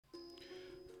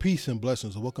Peace and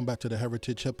blessings, and welcome back to the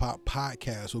Heritage Hip Hop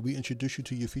Podcast, where we introduce you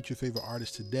to your future favorite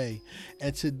artists today.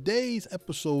 And today's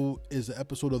episode is an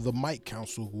episode of the Mic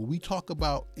Council, where we talk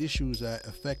about issues that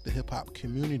affect the hip hop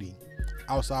community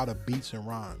outside of beats and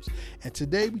rhymes. And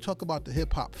today we talk about the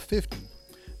Hip Hop 50.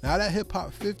 Now that Hip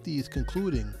Hop 50 is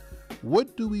concluding,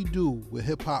 what do we do with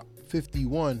Hip Hop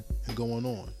 51 and going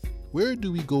on? Where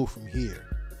do we go from here?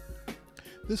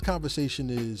 This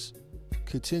conversation is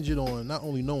contingent on not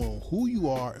only knowing who you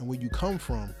are and where you come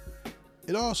from,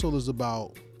 it also is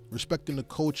about respecting the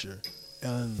culture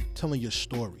and telling your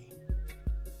story.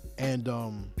 And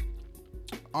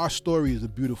our story is a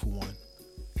beautiful one.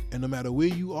 And no matter where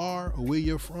you are or where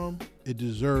you're from, it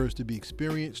deserves to be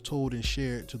experienced, told, and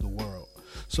shared to the world.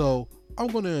 So I'm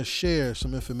going to share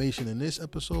some information in this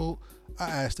episode. I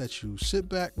ask that you sit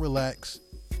back, relax,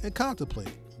 and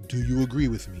contemplate. Do you agree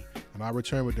with me? And I'll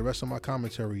return with the rest of my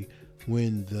commentary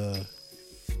when the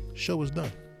show is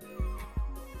done.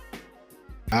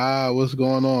 What's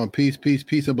going on? Peace,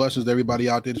 and blessings to everybody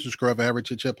out there. This is Scrub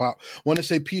Heritage Hip Hop. Want to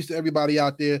say peace to everybody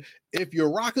out there. If you're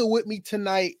rocking with me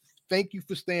tonight, thank you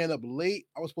for staying up late.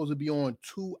 I was supposed to be on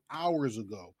 2 hours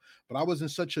ago, but I was in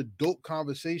such a dope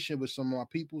conversation with some of my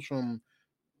people from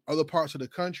other parts of the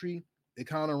country. It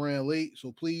kind of ran late,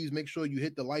 so please make sure you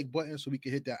hit the like button so we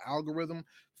can hit that algorithm.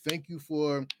 Thank you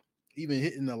for even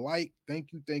hitting the like.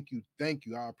 Thank you.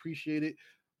 I appreciate it.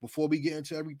 Before we get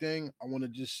into everything, I want to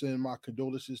just send my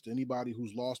condolences to anybody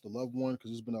who's lost a loved one,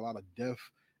 because there's been a lot of death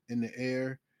in the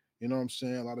air. You know what I'm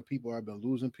saying? A lot of people have been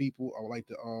losing people. I would like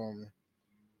to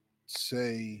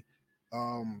say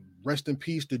rest in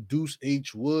peace to Deuce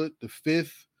H. Wood, the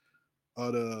fifth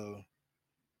of the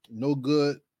No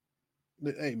Good.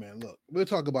 Hey man, look, we'll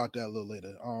talk about that a little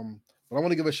later. But I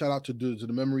want to give a shout out to the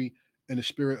memory and the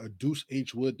spirit of Deuce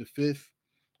H. Wood the fifth,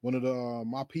 one of the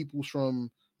my peoples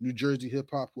from New Jersey hip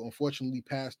hop, who unfortunately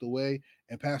passed away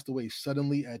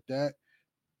suddenly at that.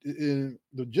 And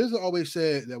the Jizza always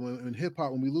said that when in hip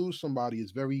hop, when we lose somebody,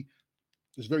 it's very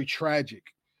tragic,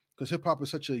 because hip hop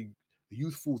is such a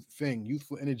youthful thing,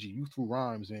 youthful energy, youthful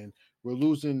rhymes, and we're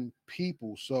losing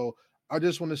people. So I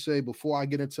just want to say, before I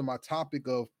get into my topic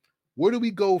of where do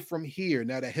we go from here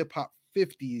now that Hip Hop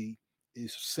 50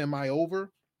 is semi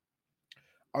over,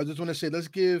 I just want to say, let's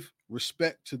give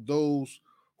respect to those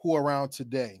who are around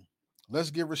today.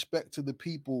 Let's give respect to the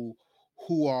people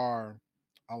who are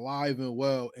alive and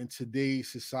well in today's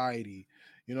society.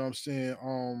 You know what I'm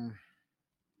saying?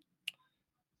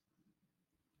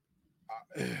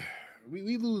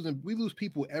 We lose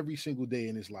people every single day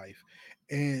in this life,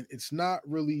 and it's not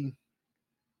really.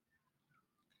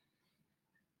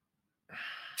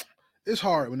 It's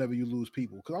hard whenever you lose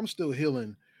people, because I'm still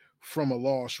healing from a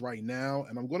loss right now,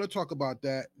 and I'm going to talk about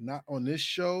that not on this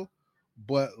show,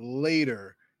 but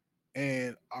later.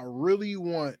 And I really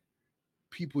want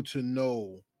people to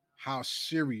know how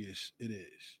serious it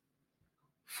is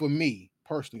for me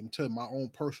personally. I'm telling my own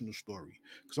personal story,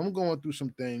 because I'm going through some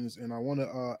things, and I want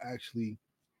to actually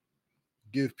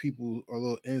give people a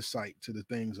little insight to the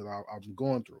things that I'm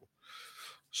going through.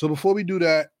 So before we do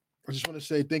that, I just want to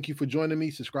say thank you for joining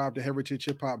me. Subscribe to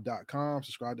heritagehiphop.com.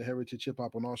 Subscribe to Heritage Hip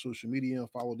Hop on all social media,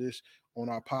 and follow this on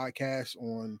our podcast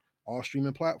on all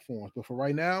streaming platforms. But for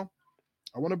right now,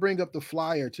 I want to bring up the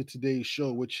flyer to today's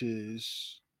show, which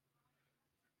is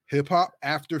Hip Hop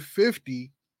After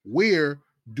 50. Where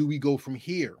do we go from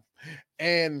here?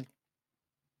 And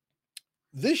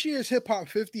this year's Hip Hop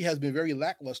 50 has been very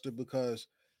lackluster, because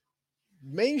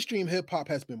mainstream hip hop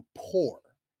has been poor,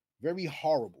 very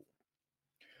horrible.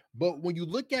 But when you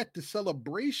look at the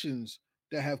celebrations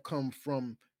that have come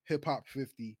from Hip Hop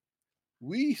 50,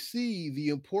 we see the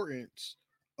importance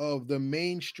of the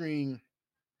mainstream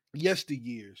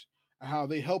yesteryears and how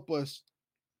they help us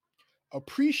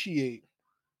appreciate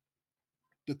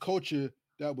the culture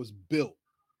that was built.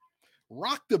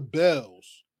 Rock the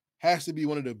Bells has to be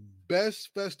one of the best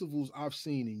festivals I've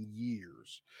seen in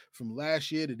years. From last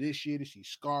year to this year, to see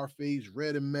Scarface,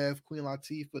 Red and Meth, Queen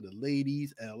Latifah, the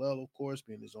Ladies, LL, of course,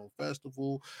 being his own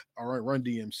festival, all right, Run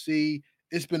DMC.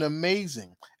 It's been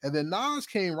amazing. And then Nas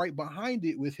came right behind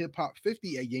it with Hip Hop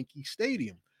 50 at Yankee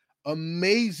Stadium.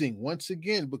 Amazing, once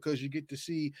again, because you get to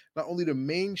see not only the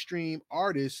mainstream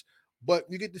artists, but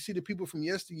you get to see the people from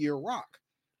yesteryear rock.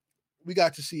 We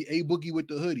got to see A Boogie with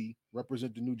the Hoodie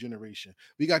represent the new generation.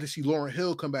 We got to see Lauryn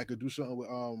Hill come back and do something with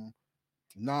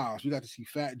Nas. We got to see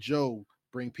Fat Joe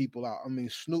bring people out. I mean,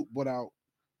 Snoop brought out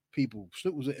people.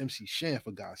 Snoop was an MC Shan,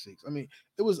 for God's sakes. I mean,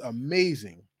 it was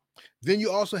amazing. Then you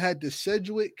also had the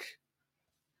Sedgwick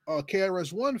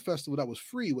KRS-One festival that was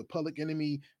free, with Public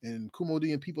Enemy and Kumo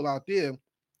D and people out there.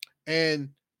 And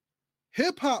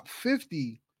Hip Hop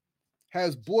 50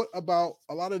 has brought about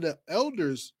a lot of the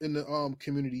elders in the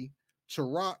community to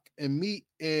rock and meet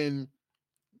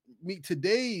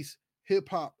today's hip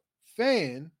hop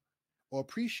fan or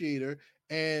appreciator,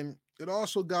 and it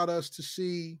also got us to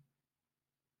see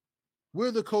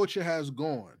where the culture has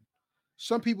gone.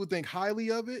 Some people think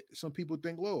highly of it, some people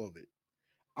think low of it.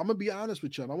 I'm gonna be honest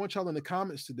with y'all. I want y'all in the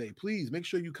comments today. Please make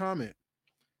sure you comment.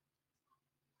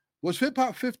 Was Hip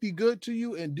Hop 50 good to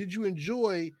you? And did you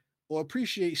enjoy or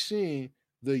appreciate seeing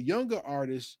the younger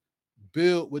artists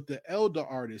build with the elder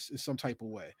artists in some type of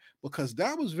way? Because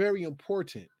that was very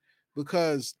important.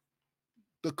 Because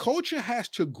the culture has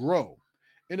to grow.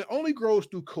 And it only grows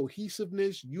through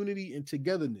cohesiveness, unity, and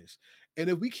togetherness. And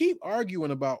if we keep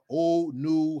arguing about old,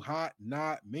 new, hot,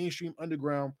 not, mainstream,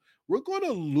 underground, we're going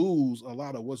to lose a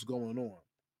lot of what's going on.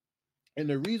 And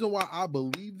the reason why I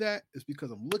believe that is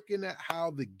because I'm looking at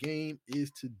how the game is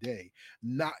today,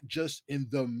 not just in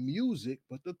the music,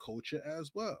 but the culture as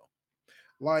well.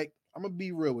 Like, I'm gonna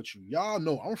be real with you. Y'all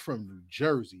know I'm from New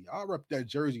Jersey. I rep that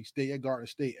Jersey State at Garden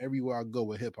State everywhere I go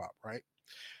with hip hop, right?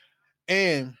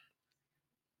 And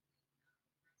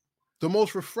the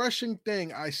most refreshing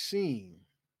thing I seen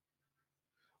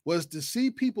was to see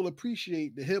people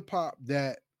appreciate the hip hop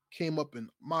that came up in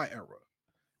my era.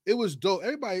 It was dope.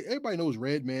 Everybody knows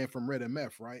Redman from Red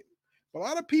MF, right? But a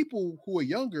lot of people who are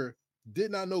younger did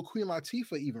not know Queen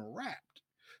Latifah even rapped.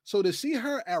 So to see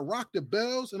her at Rock the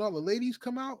Bells and all the ladies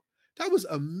come out, that was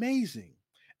amazing.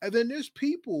 And then there's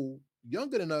people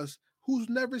younger than us who's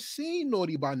never seen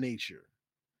Naughty by Nature.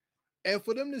 And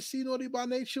for them to see Naughty by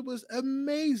Nature was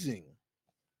amazing.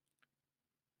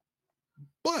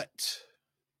 But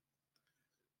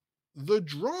the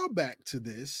drawback to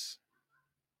this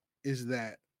is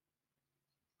that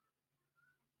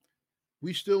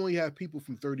we still only have people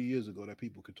from 30 years ago that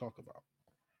people could talk about.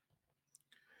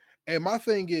 And my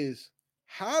thing is,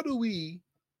 how do we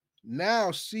now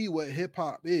see what hip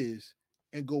hop is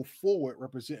and go forward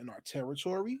representing our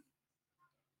territory,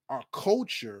 our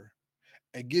culture,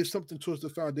 and give something towards the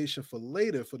foundation for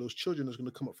later for those children that's going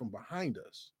to come up from behind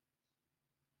us?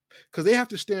 Because they have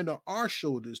to stand on our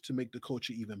shoulders to make the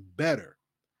culture even better.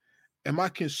 And my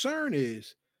concern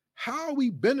is, how are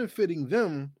we benefiting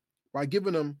them by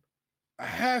giving them a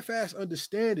half assed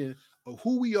understanding of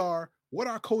who we are, what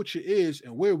our culture is,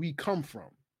 and where we come from?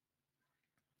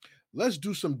 Let's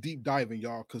do some deep diving,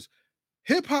 y'all, because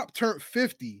hip hop turned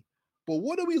 50, but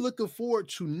what are we looking forward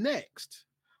to next?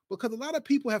 Because a lot of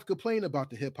people have complained about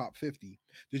the hip hop 50.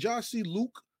 Did y'all see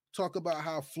Luke talk about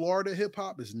how Florida hip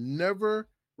hop is never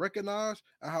recognized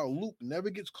and how Luke never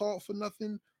gets called for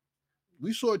nothing?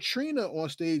 We saw Trina on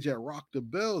stage at Rock the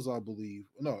Bells, I believe.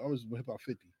 No, I was hip hop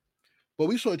 50. But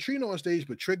we saw Trina on stage,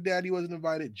 but Trick Daddy wasn't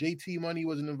invited. JT Money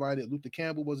wasn't invited. Luther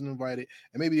Campbell wasn't invited.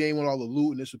 And maybe they ain't want all the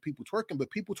loot and this with people twerking,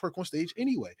 but people twerk on stage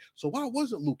anyway. So why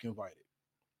wasn't Luke invited?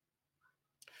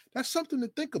 That's something to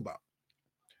think about.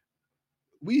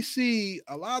 We see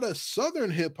a lot of Southern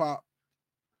hip hop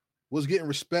was getting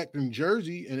respect in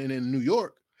Jersey and in New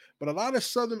York, but a lot of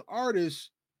Southern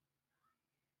artists,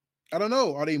 I don't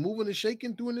know, are they moving and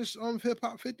shaking doing this hip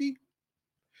hop 50?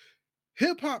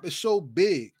 Hip hop is so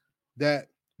big that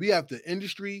we have the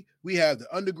industry, we have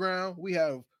the underground, we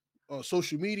have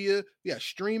social media, we have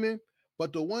streaming.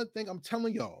 But the one thing I'm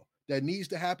telling y'all that needs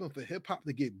to happen for hip hop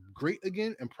to get great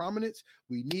again and prominence,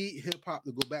 we need hip hop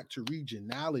to go back to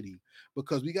regionality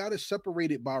because we got to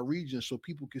separate it by region so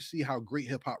people can see how great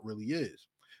hip hop really is.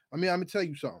 I mean, I'm gonna tell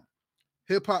you something.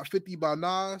 Hip Hop 50 by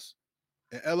Nas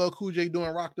and LL Cool J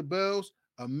doing Rock the Bells,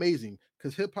 amazing.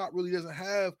 Because hip hop really doesn't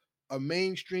have a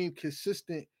mainstream,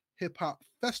 consistent hip hop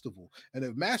festival. And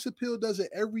if Mass Appeal does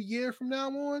it every year from now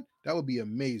on, that would be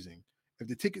amazing. If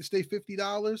the tickets stay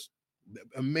 $50,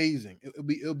 amazing.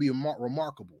 It'll be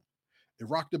remarkable. If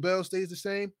Rock the Bell stays the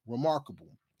same, remarkable.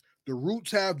 The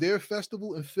Roots have their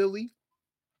festival in Philly.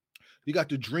 You got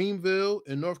the Dreamville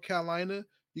in North Carolina.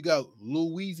 You got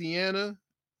Louisiana,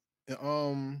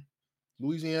 and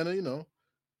Louisiana, New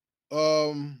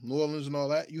Orleans and all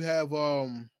that. You have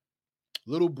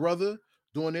Little Brother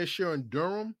doing their share in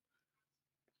Durham.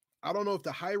 I don't know if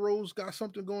the High Roads got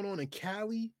something going on in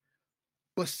Cali,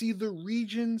 but see the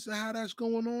regions and how that's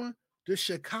going on. Does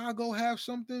Chicago have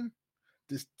something?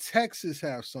 Does Texas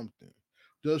have something?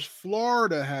 Does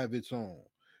Florida have its own?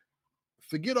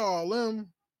 Forget all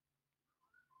them.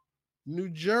 New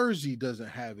Jersey doesn't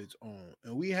have its own.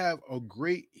 And we have a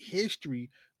great history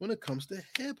when it comes to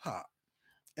hip hop.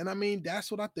 And I mean,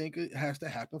 that's what I think it has to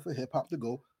happen for hip hop to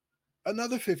go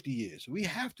another 50 years. We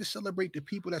have to celebrate the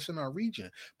people that's in our region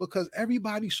because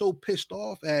everybody's so pissed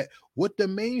off at what the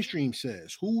mainstream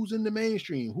says. Who's in the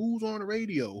mainstream? Who's on the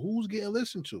radio? Who's getting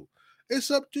listened to? It's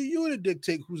up to you to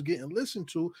dictate who's getting listened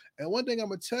to. And one thing I'm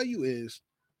gonna tell you is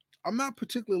I'm not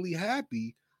particularly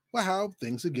happy with how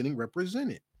things are getting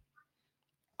represented.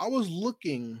 I was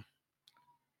looking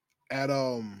at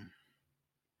a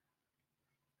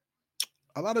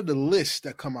lot of the lists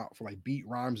that come out for like beat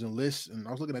rhymes and lists, and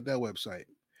I was looking at that website.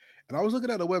 And I was looking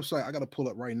at a website I gotta pull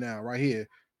up right now, right here,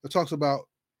 that talks about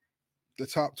the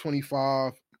top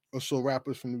 25 or so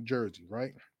rappers from New Jersey,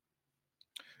 right?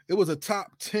 It was a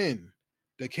top 10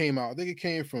 that came out. I think it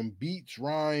came from Beats,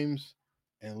 Rhymes,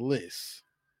 and Lists,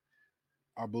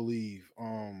 I believe.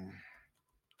 I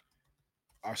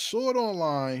saw it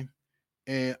online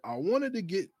and I wanted to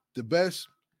get the best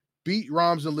beat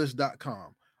rhymes and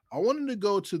list.com. I wanted to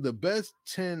go to the best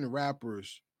 10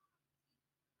 rappers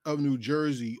of New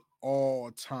Jersey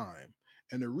all time.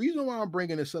 And the reason why I'm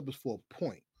bringing this up is for a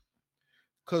point.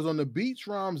 Because on the beats,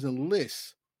 rhymes, and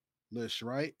lists list,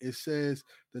 right, it says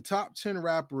the top 10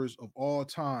 rappers of all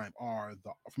time are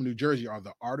the from New Jersey are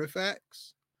the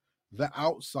Artifacts, the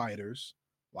Outsiders,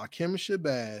 Lakim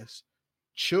Shabazz,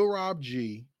 Chill Rob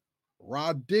G,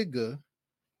 Rod Digger,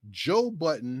 Joe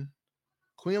Button,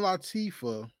 Queen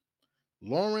Latifah,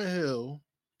 Lauren Hill,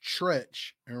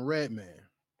 Tretch, and Redman.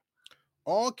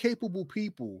 All capable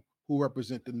people who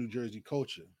represent the New Jersey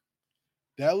culture.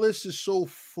 That list is so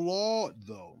flawed,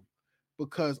 though,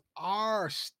 because our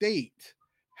state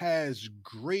has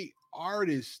great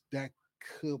artists that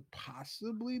could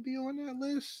possibly be on that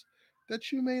list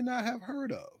that you may not have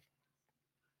heard of.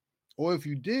 Or if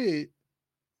you did,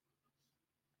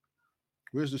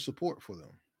 where's the support for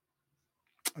them?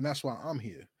 And that's why I'm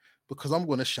here, because I'm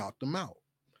going to shout them out.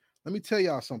 Let me tell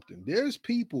y'all something. There's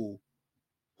people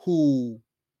who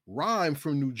rhyme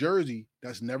from New Jersey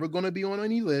that's never going to be on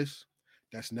any list,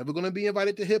 that's never going to be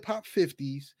invited to Hip Hop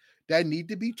 50s, that need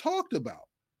to be talked about.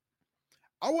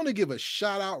 I want to give a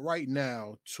shout out right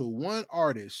now to one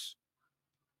artist.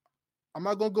 I'm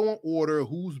not going to go in order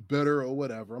who's better or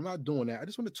whatever. I'm not doing that. I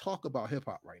just want to talk about hip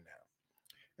hop right now.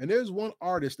 And there's one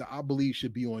artist that I believe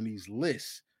should be on these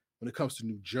lists when it comes to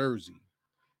New Jersey.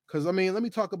 Because, I mean, let me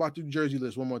talk about the New Jersey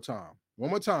list one more time. One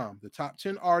more time. The top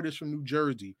 10 artists from New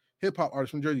Jersey, hip hop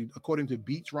artists from Jersey, according to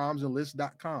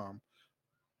beatsrhymesandlists.com,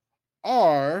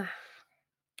 are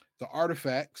the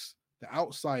Artifacts, the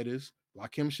Outsiders,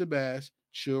 Lakim Shabazz,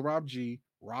 Chill Rob G,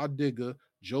 Rod Digger,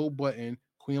 Joe Button,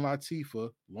 Queen Latifah,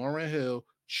 Lauren Hill,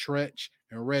 Tretch,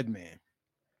 and Redman.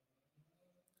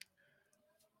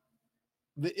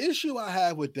 The issue I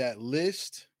have with that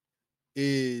list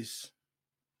is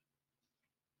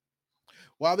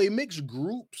while they mix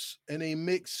groups and they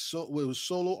mix with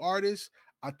solo artists,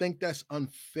 I think that's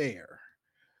unfair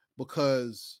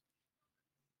because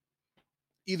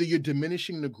either you're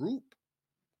diminishing the group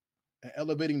and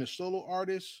elevating the solo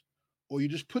artists, or you're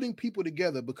just putting people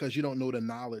together because you don't know the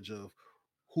knowledge of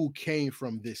who came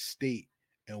from this state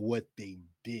and what they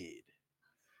did.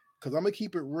 Because I'm gonna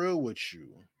keep it real with you.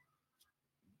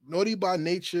 Naughty by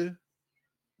Nature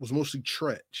was mostly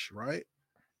Tretch, right?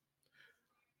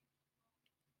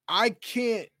 I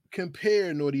can't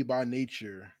compare Naughty by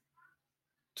Nature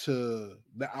to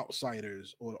the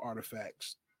Outsiders or the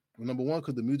Artifacts. Well, number one,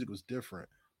 because the music was different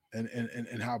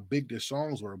and how big their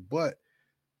songs were, but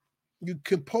you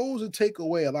compose and take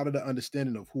away a lot of the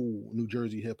understanding of who New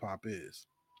Jersey hip hop is.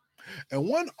 And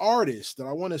one artist that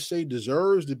I want to say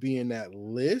deserves to be in that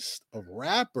list of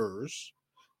rappers,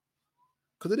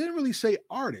 because it didn't really say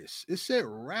artists, it said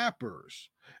rappers.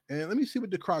 And let me see what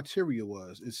the criteria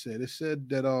was. It said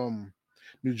that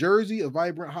New Jersey, a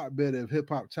vibrant hotbed of hip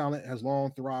hop talent, has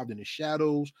long thrived in the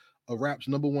shadows of rap's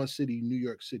number one city, New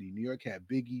York City. New York had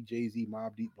Biggie, Jay-Z,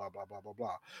 Mobb Deep, blah, blah, blah, blah,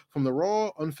 blah. From the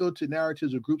raw, unfiltered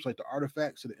narratives of groups like the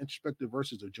Artifacts to the introspective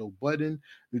verses of Joe Budden,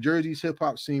 New Jersey's hip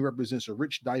hop scene represents a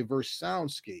rich, diverse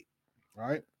soundscape,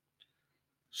 right?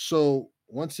 So,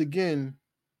 once again,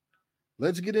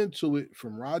 let's get into it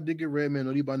from Rod Digger, Redman,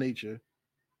 Naughty by Nature,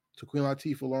 to Queen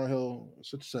Latifah, Lauren Hill,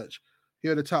 such.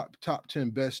 Here are the top 10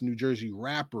 best New Jersey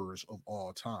rappers of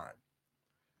all time.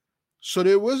 So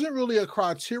there wasn't really a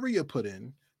criteria put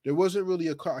in. There wasn't really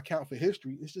a account for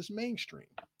history. It's just mainstream,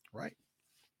 right?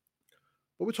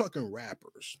 But we're talking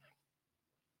rappers.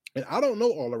 And I don't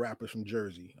know all the rappers from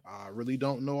Jersey. I really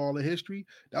don't know all the history.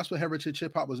 That's what Heritage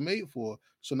Hip Hop was made for.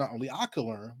 So not only I can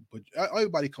learn, but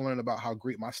everybody can learn about how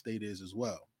great my state is as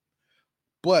well.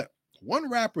 But one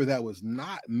rapper that was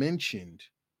not mentioned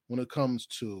when it comes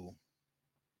to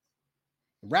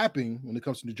rapping, when it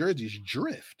comes to New Jersey, is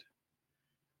Drift.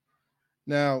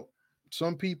 Now,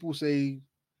 some people say,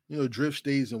 Drift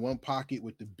stays in one pocket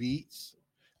with the beats.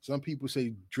 Some people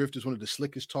say Drift is one of the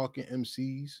slickest talking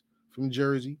MCs from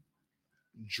Jersey.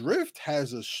 Drift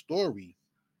has a story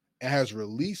It has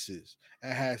releases.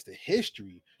 It has the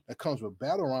history that comes with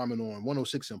battle rhyming on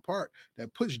 106 in Park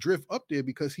that puts Drift up there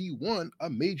because he won a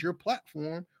major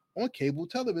platform on cable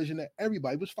television that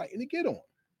everybody was fighting to get on.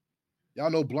 Y'all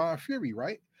know Blind Fury,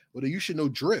 right? Well, then you should know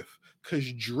Drift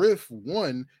because Drift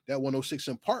won that 106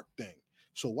 in Park thing.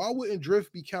 So why wouldn't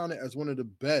Drift be counted as one of the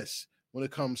best when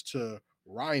it comes to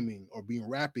rhyming or being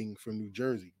rapping from New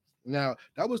Jersey? Now,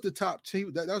 that was the top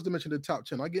 10. That was the mention of the top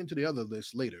 10. I'll get into the other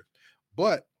list later.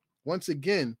 But once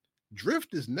again,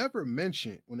 Drift is never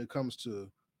mentioned when it comes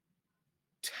to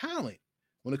talent,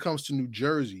 when it comes to New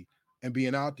Jersey and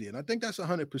being out there. And I think that's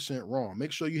 100% wrong.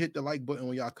 Make sure you hit the like button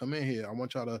when y'all come in here. I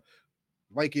want y'all to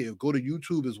like it. Go to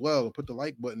YouTube as well and put the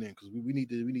like button in because we need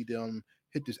to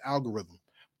hit this algorithm.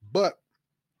 But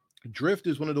Drift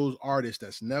is one of those artists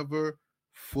that's never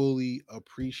fully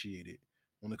appreciated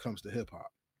when it comes to hip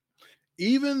hop.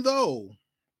 Even though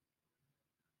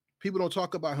people don't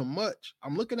talk about him much,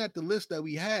 I'm looking at the list that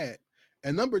we had,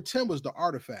 and number 10 was the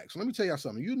Artifacts. So let me tell y'all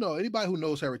something. You know, anybody who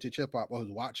knows Heritage Hip Hop or has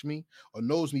watched me or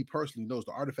knows me personally knows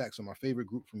the Artifacts are my favorite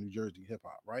group from New Jersey hip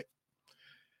hop, right?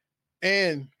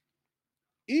 And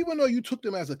even though you took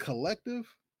them as a collective,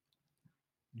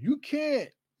 you can't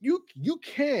you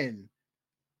can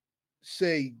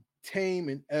say Tame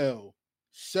and L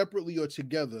separately or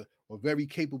together are very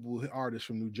capable artists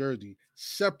from New Jersey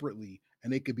separately,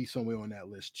 and they could be somewhere on that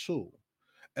list too.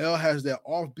 L has that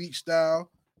offbeat style,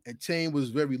 and Tame was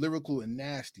very lyrical and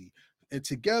nasty. And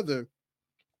together,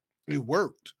 it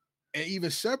worked. And even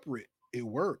separate, it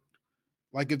worked.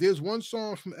 Like if there's one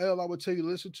song from L I would tell you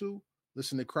to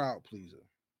listen to Crowd Pleaser.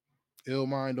 Ill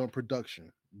Mind on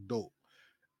production. Dope.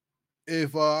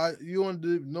 If you want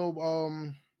to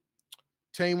know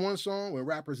Tame one song when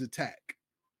rappers attack.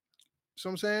 So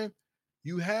I'm saying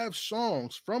you have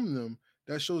songs from them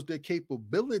that shows their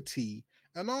capability,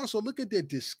 and also look at their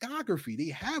discography. They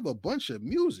have a bunch of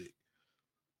music.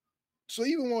 So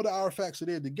even though the artifacts are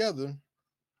there together,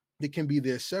 they can be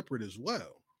there separate as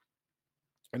well,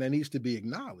 and that needs to be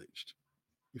acknowledged.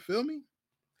 You feel me?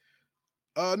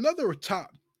 Another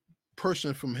top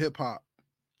person from hip hop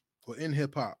or in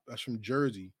hip hop that's from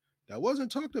Jersey that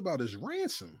wasn't talked about is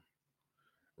Ransom.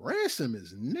 Ransom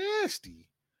is nasty.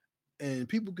 And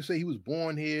people could say he was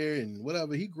born here and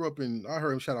whatever. He grew up in, I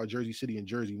heard him shout out Jersey City and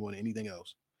Jersey more than anything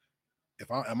else.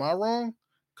 Am I wrong?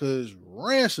 Because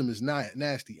Ransom is not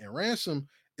nasty. And Ransom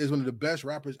is one of the best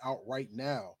rappers out right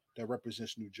now that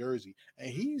represents New Jersey. And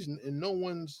he's in no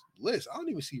one's list. I don't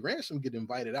even see Ransom get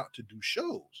invited out to do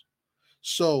shows.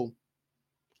 So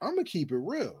I'm gonna keep it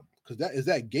real. Because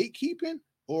that gatekeeping,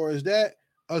 or is that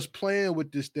us playing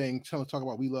with this thing, trying to talk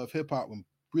about we love hip hop when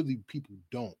really people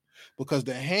don't? Because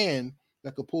the hand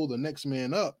that could pull the next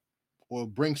man up or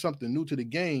bring something new to the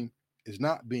game is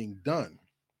not being done.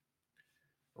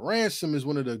 Ransom is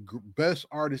one of the best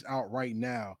artists out right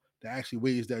now that actually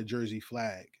waves that Jersey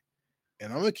flag.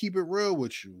 And I'm gonna keep it real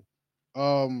with you.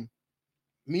 Um,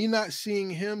 Me not seeing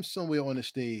him somewhere on the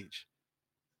stage,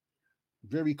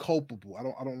 very culpable. I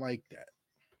don't like that.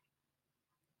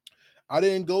 I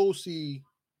didn't go see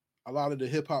a lot of the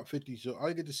hip hop 50 shows. I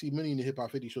didn't get to see many of the hip hop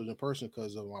 50 shows in person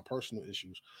because of my personal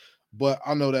issues. But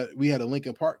I know that we had a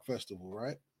Lincoln Park festival,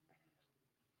 right?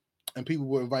 And people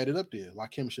were invited up there.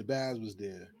 Like Kim Shabazz was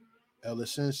there.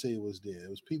 Ellis Sensei was there. It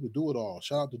was people Do It All.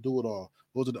 Shout out to Do It All.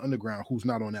 Those are the underground, who's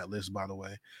not on that list, by the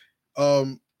way.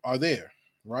 Are there,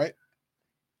 right?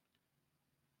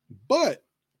 But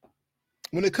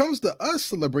when it comes to us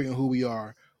celebrating who we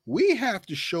are, we have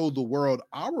to show the world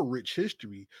our rich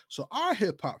history so our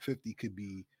hip hop 50 could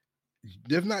be,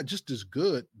 if not just as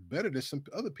good, better than some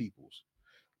other people's.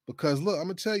 Because look, I'm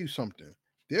gonna tell you something.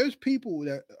 There's people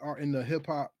that are in the hip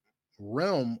hop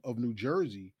realm of New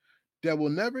Jersey that will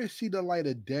never see the light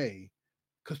of day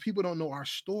because people don't know our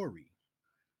story.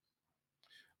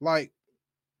 Like,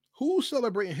 who's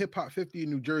celebrating hip hop 50 in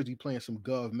New Jersey playing some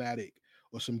Govmatic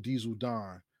or some Diesel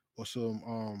Don or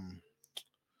some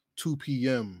 2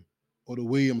 p.m. or the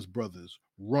Williams Brothers,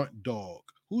 Runt Dog?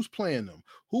 Who's playing them?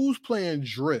 Who's playing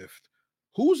Drift?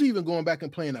 Who's even going back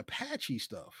and playing Apache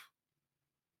stuff?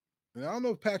 And I don't know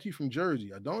if Apache from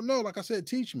Jersey. I don't know. Like I said,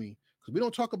 teach me because we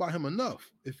don't talk about him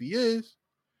enough. If he is,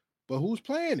 but who's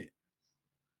playing it?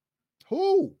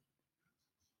 Who?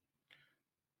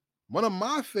 One of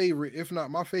my favorite, if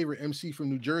not my favorite MC from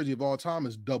New Jersey of all time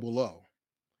is Double O.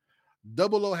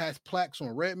 Double O has plaques on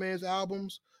Redman's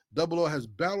albums. Double O has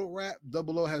battle rap.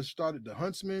 Double O has started the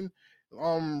Huntsman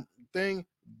thing.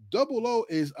 Double O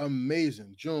is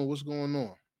amazing. June, what's going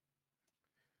on?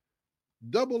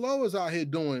 Double O is out here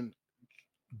doing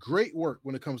great work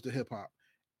when it comes to hip hop.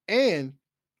 And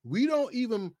we don't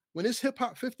even When this Hip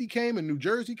Hop 50 came and New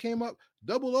Jersey came up,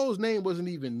 Double O's name wasn't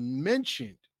even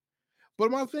mentioned.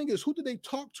 But my thing is, who did they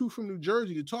talk to from New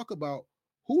Jersey to talk about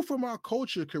who from our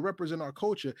culture could represent our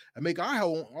culture and make our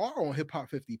own Hip Hop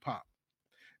 50 pop?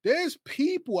 There's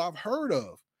people I've heard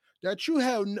of that you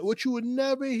have what you would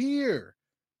never hear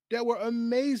that were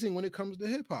amazing when it comes to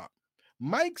hip hop.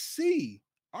 Mike C,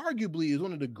 arguably, is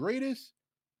one of the greatest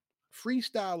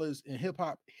freestylers in hip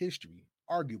hop history,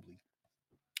 arguably.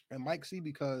 And Mike C,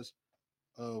 because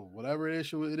of whatever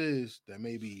issue it is that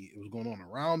maybe it was going on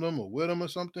around him or with him or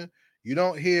something, you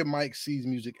don't hear Mike C's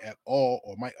music at all,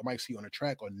 or Mike C on a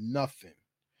track or nothing.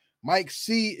 Mike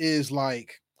C is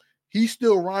like, he's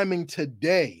still rhyming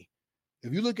today.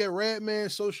 If you look at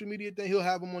Redman's social media thing, he'll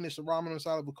have him on this rhyming on the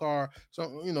side of a car, so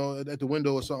at the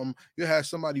window or something. You'll have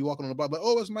somebody walking on the bike, like,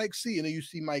 oh, it's Mike C, and then you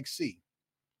see Mike C.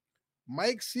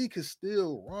 Mike C can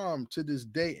still rhyme to this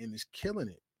day and is killing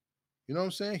it. You know what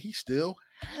I'm saying? He still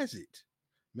has it.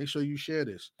 Make sure you share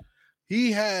this.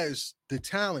 He has the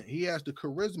talent. He has the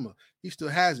charisma. He still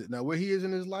has it. Now, where he is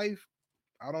in his life,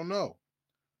 I don't know.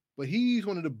 But he's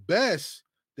one of the best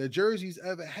that Jersey's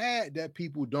ever had that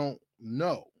people don't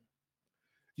know.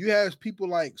 You have people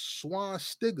like Swan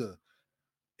Stigger.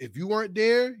 If you weren't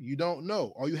there, you don't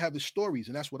know. All you have is stories,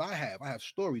 and that's what I have. I have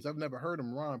stories. I've never heard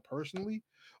him rhyme personally,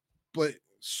 but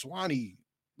Swanee,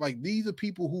 like, these are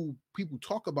people who people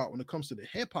talk about when it comes to the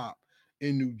hip hop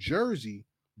in New Jersey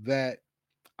that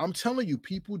I'm telling you,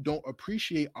 people don't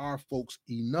appreciate our folks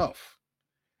enough.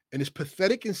 And it's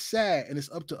pathetic and sad, and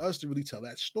it's up to us to really tell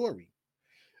that story.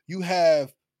 You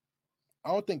have, I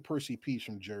don't think Percy P's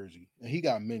from Jersey, and he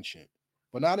got mentioned,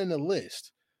 but not in the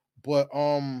list. But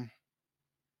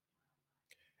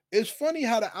it's funny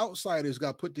how the outsiders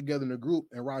got put together in a group,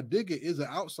 and Rod Digger is an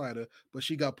outsider, but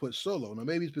she got put solo. Now,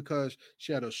 maybe it's because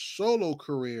she had a solo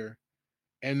career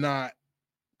and not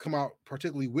come out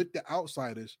particularly with the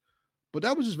outsiders, but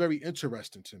that was just very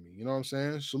interesting to me. You know what I'm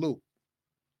saying? Salute.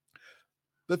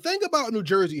 The thing about New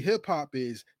Jersey hip hop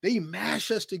is they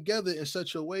mash us together in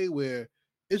such a way where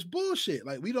it's bullshit.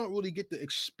 Like, we don't really get to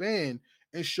expand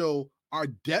and show our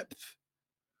depth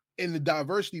in the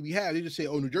diversity we have. They just say,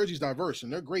 oh, New Jersey's diverse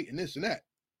and they're great and this and that.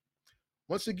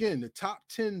 Once again, the top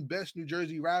 10 best New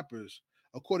Jersey rappers,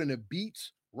 according to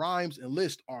Beats, Rhymes, and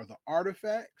List, are the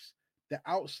Artifacts, the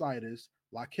Outsiders,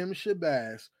 Lakim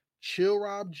Shabazz, Chill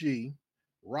Rob G,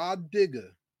 Rod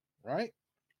Digger, right?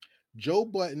 Joe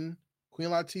Button, Queen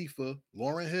Latifah,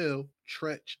 Lauryn Hill,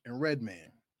 Treach, and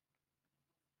Redman.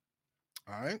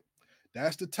 All right.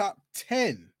 That's the top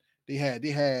 10 they had.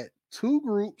 They had two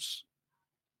groups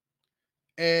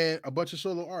and a bunch of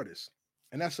solo artists.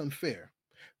 And that's unfair.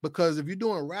 Because if you're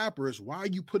doing rappers, why are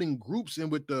you putting groups in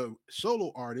with the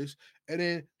solo artists? And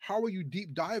then how are you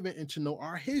deep diving into know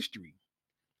our history?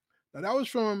 Now, that was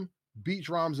from Beats,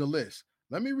 Rhymes, and List.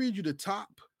 Let me read you the top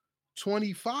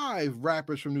 25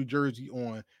 rappers from New Jersey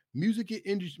on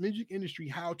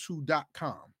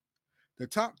musicindustryhowto.com. The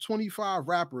top 25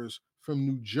 rappers from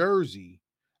New Jersey,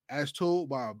 as told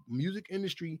by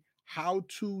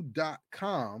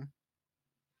musicindustryhowto.com,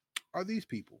 are these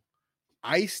people: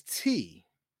 Ice-T,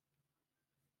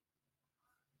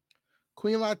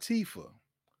 Queen Latifah,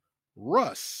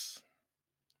 Russ,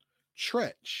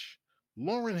 Treach,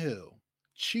 Lauryn Hill,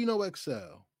 Chino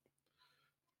XL,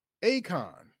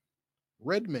 Akon,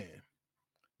 Redman,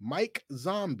 Mike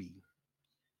Zombie,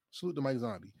 salute to Mike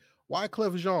Zombie,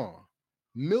 Wyclef Jean,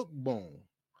 Milkbone,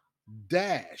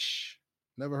 Dash,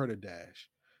 never heard of Dash,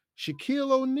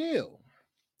 Shaquille O'Neal,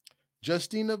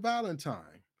 Justina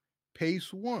Valentine,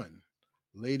 Pace One,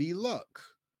 Lady Luck,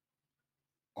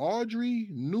 Audrey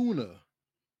Nuna.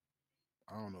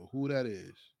 I don't know who that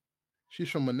is. She's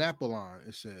from Monopolin,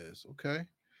 it says. Okay.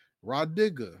 Rod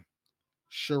Digger,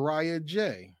 Shariah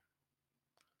J,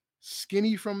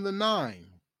 Skinny from the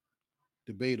Nine,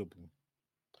 debatable.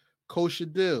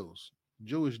 Kosha Dills,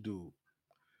 Jewish dude.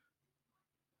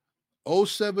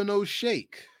 070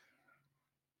 Shake,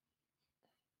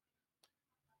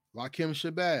 Lakim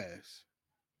Shabazz.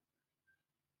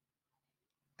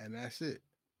 And that's it.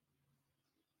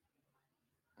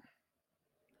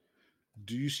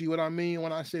 Do you see what I mean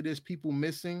when I say there's people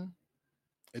missing?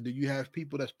 And do you have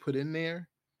people that's put in there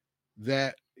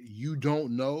that you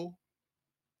don't know?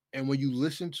 And when you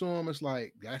listen to them, it's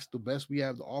like, that's the best we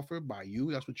have to offer by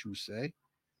you. That's what you say.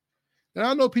 And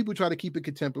I know people try to keep it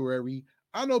contemporary.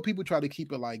 I know people try to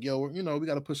keep it like, yo, we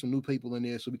got to put some new people in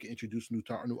there so we can introduce new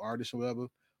artists or whatever.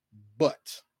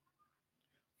 But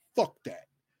fuck that.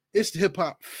 It's hip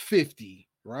hop 50,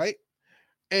 right?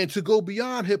 And to go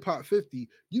beyond hip hop 50,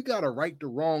 you got to right the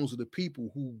wrongs of the people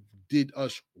who did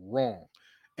us wrong.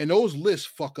 And those lists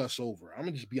fuck us over. I'm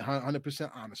gonna just be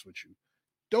 100% honest with you.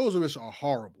 Those lists are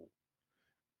horrible.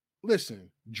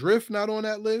 Listen, Drift not on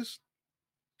that list.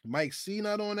 Mike C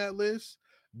not on that list.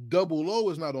 Double O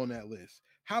is not on that list.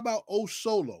 How about O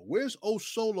Solo? Where's O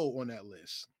Solo on that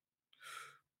list?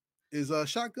 Is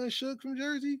Shotgun Shook from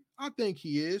Jersey? I think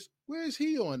he is. Where is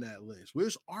he on that list?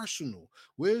 Where's Arsenal?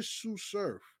 Where's Sue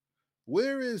Surf?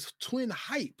 Where is Twin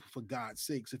Hype, for God's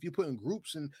sakes? If you're putting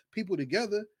groups and people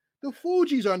together, the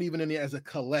Fugees aren't even in there as a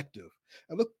collective.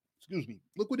 And look, excuse me,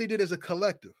 look what they did as a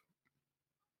collective.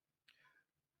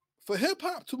 For hip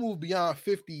hop to move beyond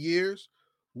 50 years,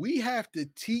 we have to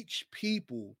teach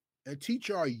people and teach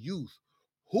our youth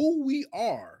who we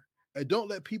are and don't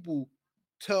let people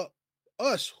tell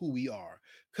us who we are.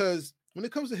 Because when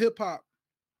it comes to hip hop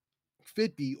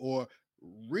 50 or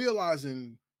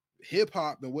realizing hip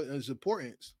hop and what its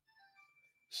importance,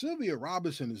 Sylvia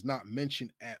Robinson is not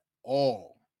mentioned at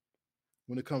all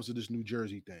when it comes to this New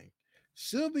Jersey thing.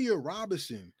 Sylvia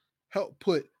Robinson helped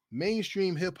put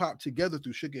mainstream hip hop together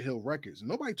through Sugar Hill Records.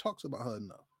 Nobody talks about her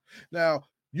enough. Now,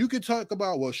 you could talk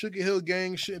about, well, Sugar Hill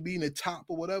Gang shouldn't be in the top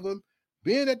or whatever.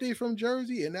 Being that they're from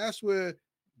Jersey, and that's where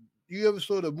you ever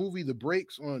saw the movie The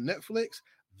Breaks on Netflix,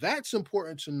 that's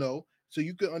important to know so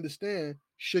you can understand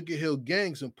Sugar Hill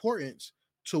Gang's importance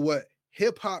to what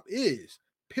hip hop is,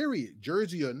 period,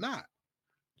 Jersey or not.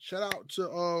 Shout out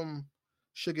to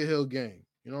Sugar Hill Gang.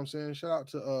 You know what I'm saying? Shout out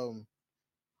to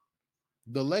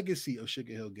the legacy of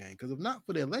Sugar Hill Gang. Because if not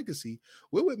for their legacy,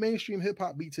 where would mainstream hip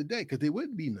hop be today? Because there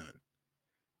wouldn't be none.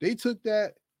 They took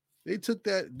that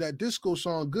disco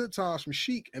song Good Times from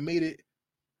Chic and made it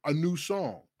a new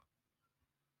song.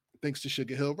 Thanks to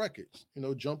Sugar Hill Records. You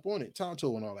know, Jump On It,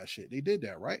 Tonto and all that shit. They did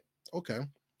that, right? Okay.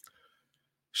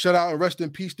 Shout out and rest in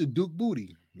peace to Duke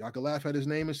Booty. Y'all can laugh at his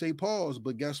name and say pause,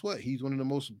 but guess what? He's one of the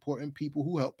most important people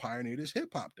who helped pioneer this hip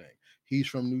hop thing. He's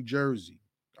from New Jersey.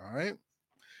 All right.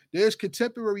 There's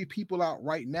contemporary people out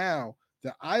right now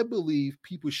that I believe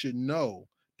people should know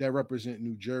that represent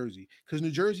New Jersey because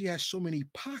New Jersey has so many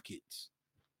pockets,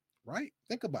 right?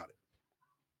 Think about it.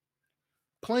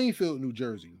 Plainfield, New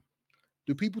Jersey.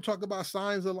 Do people talk about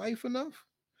Signs of Life enough?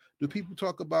 Do people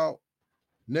talk about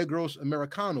Negros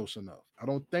Americanos enough? I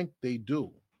don't think they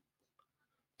do.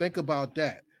 Think about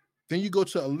that. Then you go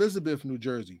to Elizabeth, New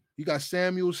Jersey. You got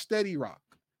Samuel Steady Rock.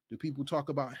 Do people talk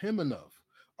about him enough?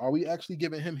 Are we actually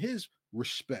giving him his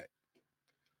respect?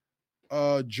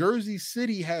 Jersey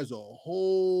City has a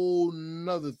whole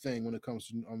nother thing when it comes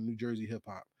to New Jersey hip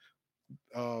hop.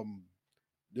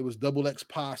 There was Double X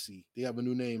Posse. They have a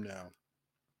new name now.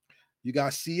 You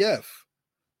got CF,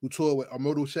 who toured with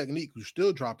Armodo Technique, who's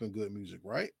still dropping good music,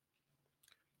 right?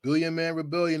 Billion Man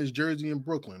Rebellion is Jersey and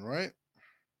Brooklyn, right?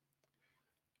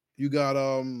 You got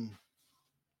I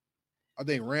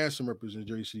think Ransom represents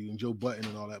Jersey City and Joe Button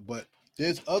and all that, but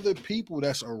there's other people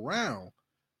that's around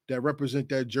that represent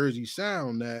that Jersey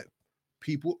sound that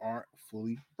people aren't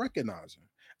fully recognizing.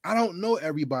 I don't know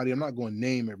everybody. I'm not going to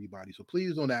name everybody, so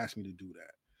please don't ask me to do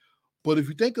that. But if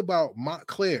you think about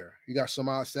Montclair, you got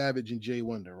Samad Savage and Jay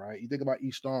Wonder, right? You think about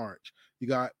East Orange, you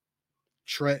got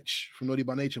Tretch from Naughty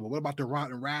by Nature, but what about the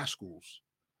Rotten Rascals?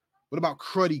 What about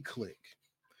Cruddy Click?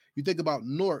 You think about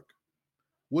Newark.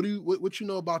 What you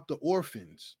know about the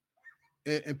Orphans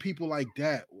and people like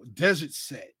that? Desert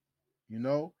Set, you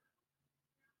know.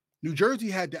 New Jersey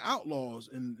had the Outlaws,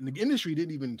 and the industry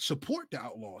didn't even support the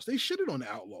Outlaws. They shitted on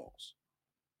the Outlaws,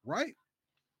 right?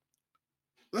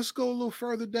 Let's go a little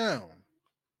further down,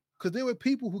 because there were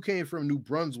people who came from New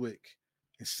Brunswick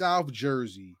and South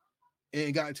Jersey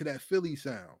and got into that Philly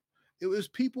sound. It was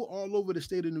people all over the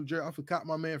state of New Jersey. I forgot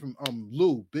my man from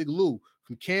Lou, Big Lou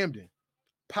from Camden.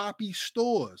 Poppy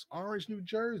Stores, Orange, New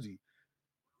Jersey.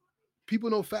 People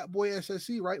know Fat Boy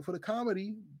SSC, right? For the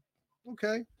comedy.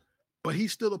 Okay. But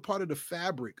he's still a part of the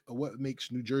fabric of what makes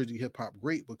New Jersey hip hop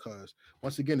great because,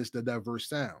 once again, it's the diverse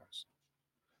sounds.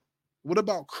 What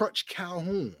about Crutch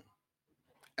Calhoun?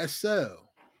 SL?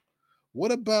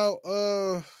 What about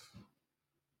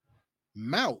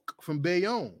Malk from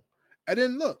Bayonne? And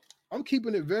then look, I'm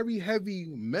keeping it very heavy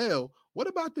male. What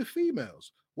about the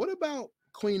females? What about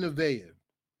Queen Nevaeh?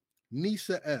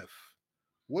 Nisa F?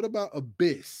 What about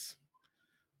Abyss?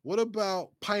 What about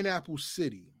Pineapple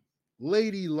City?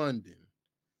 Lady London?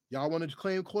 Y'all want to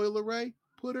claim Coil Ray?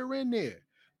 Put her in there.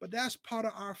 But that's part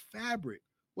of our fabric.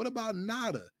 What about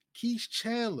Nada? Keith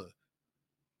Chandler?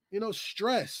 You know,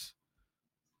 Stress.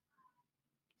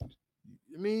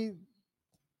 I mean,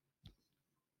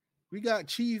 we got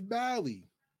Chief Bally.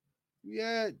 We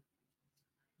had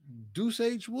Deuce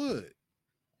H. Wood.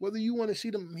 Whether you want to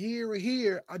see them here or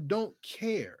here, I don't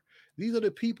care. These are the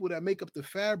people that make up the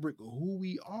fabric of who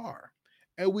we are.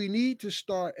 And we need to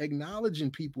start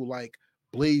acknowledging people like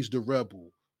Blaze the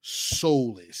Rebel,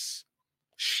 Soulless,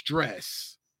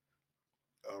 Stress,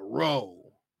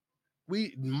 Row,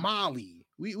 Molly.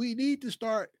 We need to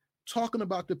start talking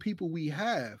about the people we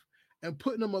have and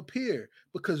putting them up here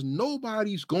because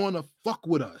nobody's going to fuck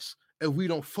with us if we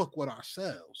don't fuck with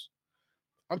ourselves.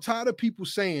 I'm tired of people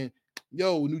saying,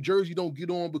 yo, New Jersey don't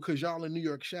get on because y'all in New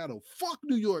York Shadow. Fuck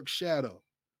New York Shadow.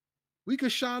 We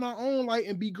could shine our own light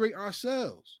and be great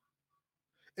ourselves.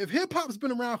 If hip hop's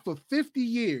been around for 50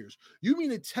 years, you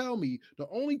mean to tell me the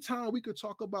only time we could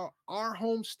talk about our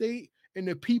home state and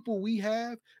the people we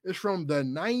have is from the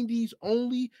 90s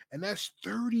only, and that's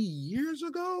 30 years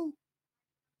ago?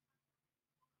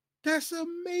 That's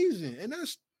amazing. And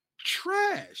that's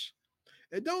trash.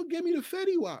 And don't give me the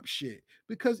Fetty Wap shit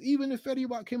because even if Fetty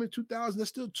Wap came in 2000, that's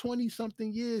still 20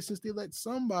 something years since they let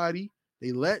somebody,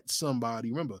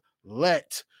 remember,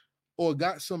 let or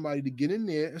got somebody to get in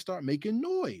there and start making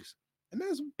noise. And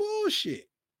that's bullshit.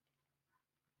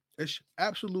 It's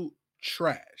absolute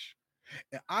trash.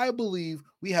 And I believe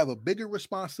we have a bigger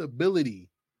responsibility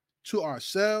to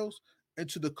ourselves and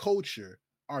to the culture,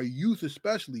 our youth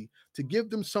especially, to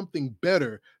give them something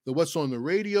better than what's on the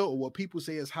radio or what people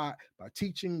say is hot by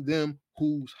teaching them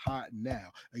who's hot now.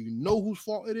 And you know whose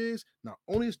fault it is? Not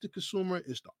only is the consumer,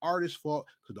 it's the artist's fault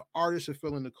because the artists are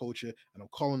feeling the culture, and I'm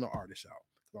calling the artists out.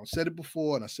 I've said it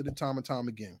before and I said it time and time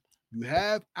again. You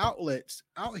have outlets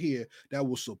out here that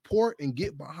will support and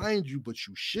get behind you, but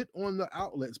you shit on the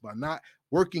outlets by not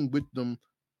working with them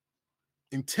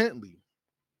intently.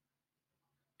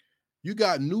 You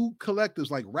got new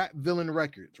collectives like Rap Villain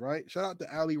Records, right? Shout out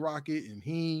to Ali Rocket and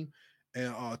Heem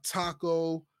and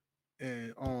Taco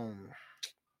and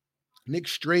Nick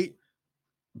Straight,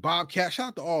 Bobcat. Shout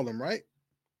out to all of them, right?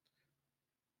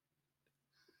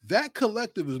 That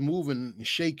collective is moving and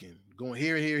shaking, going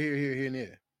here, and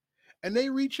there. And they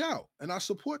reach out, and I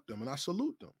support them and I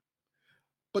salute them.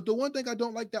 But the one thing I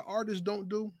don't like that artists don't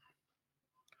do,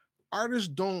 artists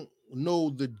don't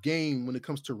know the game when it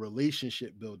comes to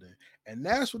relationship building. And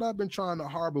that's what I've been trying to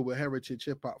harbor with Heritage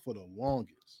Hip Hop for the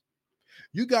longest.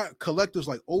 You got collectives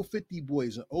like 050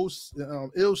 Boys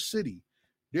and Ill City.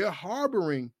 They're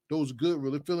harboring those good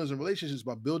feelings and relationships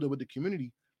by building with the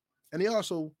community. And they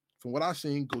also, from what I've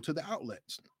seen, go to the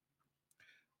outlets.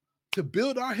 To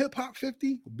build our hip hop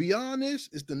 50 beyond this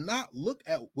is to not look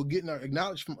at we're getting our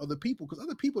acknowledged from other people because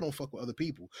other people don't fuck with other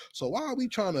people. So why are we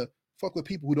trying to fuck with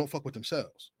people who don't fuck with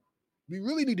themselves? We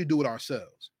really need to do it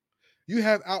ourselves. You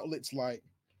have outlets like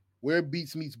Where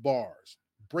Beats Meets Bars,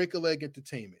 Break a Leg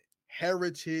Entertainment,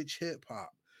 Heritage Hip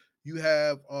Hop. You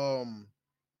have One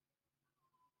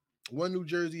New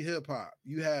Jersey Hip Hop.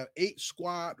 You have 8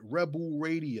 Squad Rebel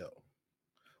Radio.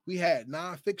 We had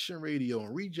Nonfiction Radio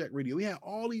and Reject Radio. We had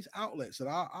all these outlets that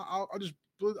I'll just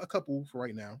put a couple for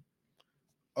right now.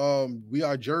 We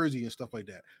Are Jersey and stuff like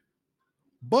that.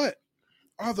 But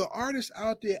are the artists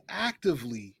out there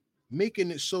actively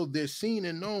making it so they're seen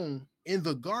and known in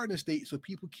the Garden State so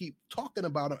people keep talking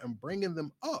about them and bringing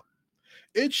them up?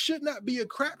 It should not be a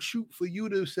crapshoot for you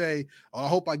to say, oh, I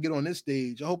hope I get on this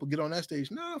stage. I hope I get on that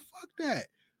stage. Nah, fuck that.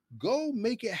 Go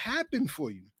make it happen for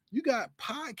you. You got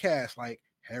podcasts like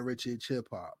Heritage Hip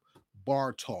Hop,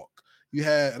 Bar Talk. You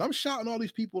had, and I'm shouting all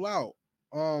these people out.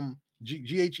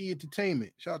 GHE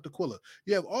Entertainment, shout out to Quilla.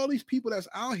 You have all these people that's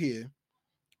out here,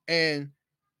 and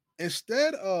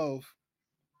instead of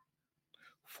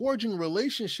forging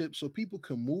relationships so people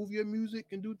can move your music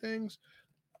and do things,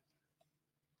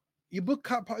 you book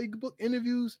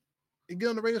interviews, you get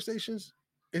on the radio stations,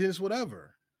 it is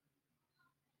whatever.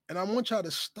 And I want y'all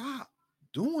to stop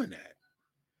doing that.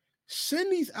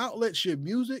 Send these outlets your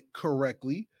music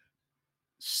correctly.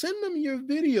 Send them your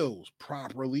videos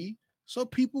properly so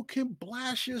people can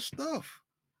blast your stuff.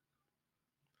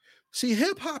 See,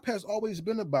 hip hop has always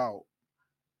been about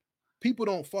people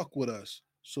don't fuck with us,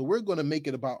 so we're going to make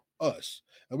it about us.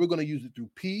 And we're going to use it through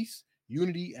peace,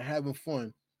 unity, and having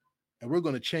fun. And we're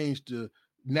going to change the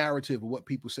narrative of what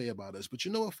people say about us. But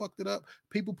you know what fucked it up?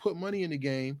 People put money in the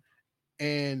game,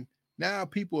 and now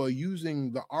people are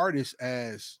using the artists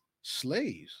as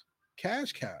slaves,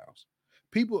 cash cows.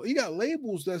 People, you got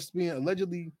labels that's being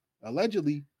allegedly,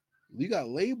 you got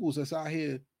labels that's out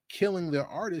here killing their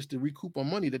artists to recoup on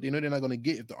money that they know they're not going to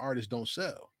get if the artists don't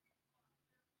sell.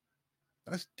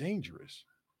 That's dangerous.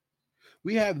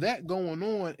 We have that going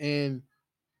on, and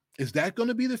is that going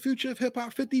to be the future of Hip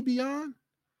Hop 50 beyond?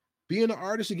 Being an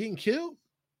artist and getting killed?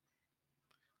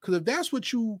 Because if that's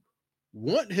what you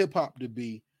want hip hop to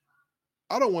be,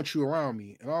 I don't want you around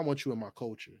me, and I don't want you in my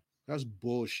culture. That's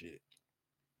bullshit.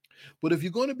 But if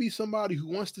you're going to be somebody who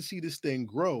wants to see this thing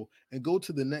grow and go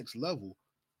to the next level,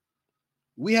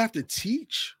 We have to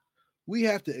teach, we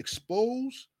have to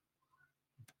expose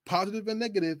positive and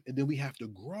negative, and then we have to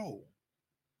grow.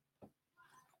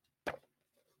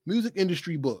 Music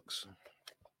industry books.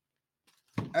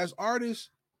 As artists,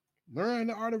 learn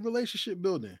the art of relationship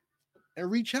building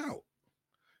and reach out.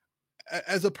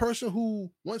 As a person who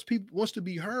wants to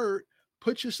be heard,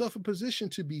 put yourself in position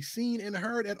to be seen and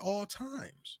heard at all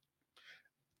times.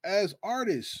 As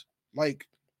artists, like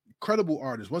credible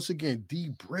artists, once again, D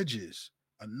Bridges,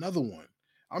 another one.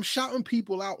 I'm shouting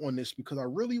people out on this because I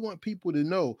really want people to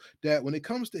know that when it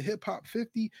comes to Hip Hop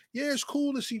 50, yeah, it's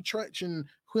cool to see Tretch and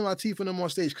Queen Latifah and them on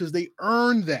stage because they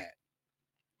earned that.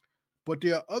 But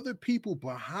there are other people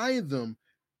behind them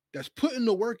that's putting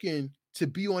the work in to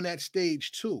be on that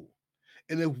stage too.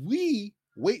 And if we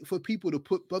wait for people to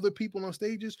put other people on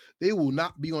stages, they will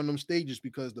not be on them stages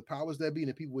because the powers that be and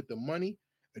the people with the money,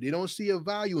 if they don't see a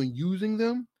value in using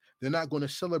them, they're not going to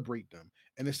celebrate them.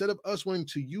 And instead of us wanting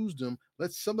to use them,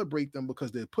 let's celebrate them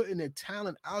because they're putting their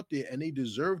talent out there and they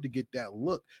deserve to get that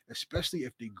look, especially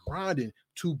if they're grinding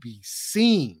to be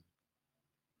seen.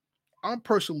 I'm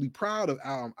personally proud of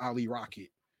Ali Rocket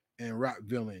and Rap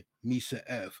Villain, Nisa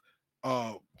F,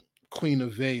 uh, Queen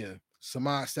Avea,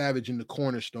 Samad Savage, and the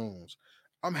Cornerstones.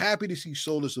 I'm happy to see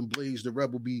Solus and Blaze the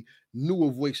Rebel be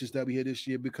newer voices that we hear this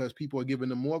year because people are giving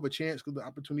them more of a chance because the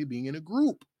opportunity of being in a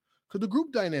group, because the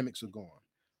group dynamics are gone.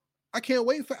 I can't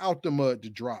wait for Out the Mud to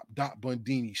drop, Dot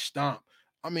Bundini, Stomp.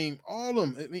 I mean, all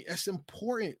of them. I mean, it's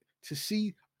important to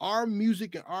see our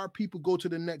music and our people go to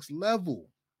the next level.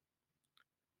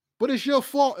 But it's your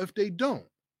fault if they don't.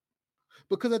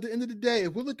 Because at the end of the day,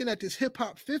 if we're looking at this hip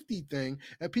hop 50 thing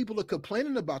and people are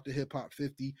complaining about the hip hop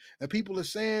 50 and people are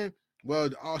saying, well,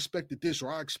 I expected this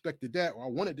or I expected that or I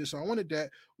wanted this or I wanted that.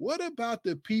 What about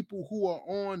the people who are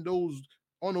on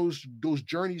those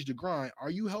journeys to grind?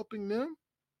 Are you helping them?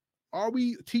 Are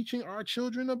we teaching our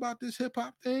children about this hip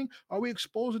hop thing? Are we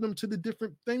exposing them to the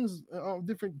different things,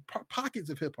 different pockets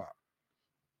of hip hop?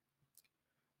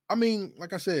 I mean,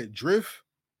 like I said, Drift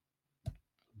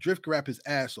could rap his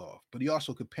ass off, but he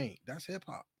also could paint. That's hip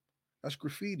hop. That's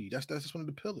graffiti. That's one of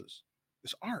the pillars.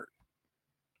 It's art.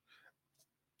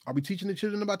 Are we teaching the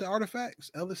children about the artifacts?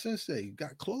 Ella Sensei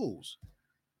got clothes.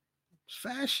 It's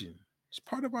fashion. It's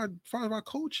part of our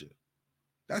culture.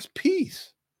 That's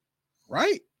peace,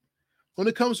 right? When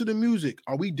it comes to the music,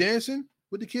 are we dancing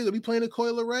with the kids? Are we playing the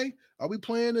Coil Ray? Are we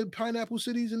playing the Pineapple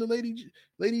Cities and the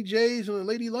Lady J's and the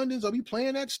Lady Londons? Are we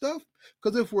playing that stuff?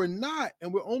 Because if we're not,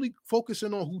 and we're only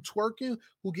focusing on who twerking,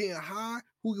 who getting high,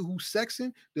 who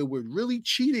sexing, then we're really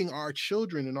cheating our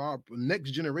children and our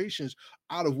next generations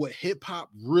out of what hip hop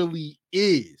really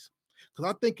is.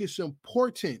 Because I think it's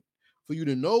important for you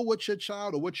to know what your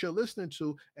child or what you're listening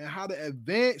to and how to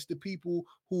advance the people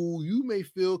who you may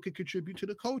feel could contribute to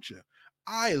the culture.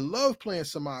 I love playing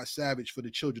Samad Savage for the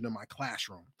children in my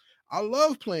classroom. I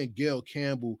love playing Gail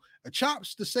Campbell.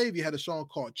 Chops the Savior had a song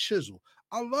called Chisel.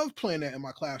 I love playing that in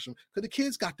my classroom because the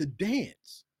kids got to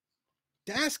dance.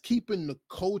 That's keeping the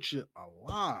culture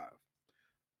alive.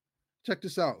 Check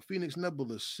this out. Phoenix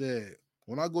Nebula said,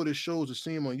 when I go to shows to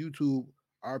see them on YouTube,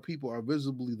 our people are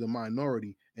visibly the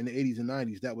minority. In the 80s and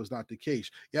 90s, that was not the case.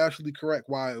 You're absolutely correct.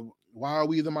 Why are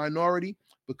we the minority?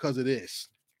 Because of this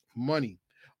money.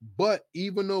 But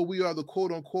even though we are the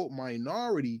quote unquote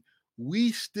minority,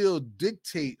 we still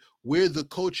dictate where the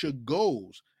culture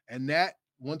goes. And that,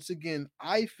 once again,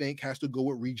 I think has to go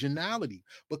with regionality.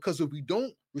 Because if we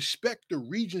don't respect the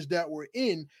regions that we're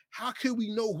in, how can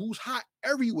we know who's hot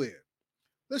everywhere?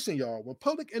 Listen, y'all, when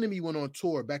Public Enemy went on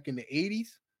tour back in the 80s,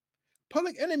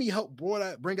 Public Enemy helped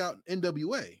bring out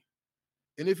NWA.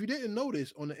 And if you didn't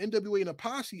notice, on the NWA and the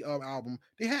Posse album,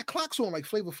 they had clocks on like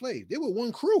Flavor Flav. They were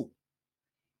one crew.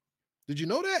 Did you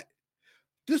know that?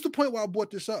 This is the point why I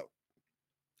brought this up.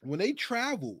 When they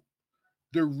traveled,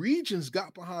 the regions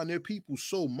got behind their people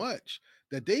so much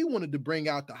that they wanted to bring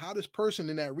out the hottest person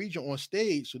in that region on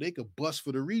stage so they could bust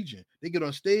for the region. They get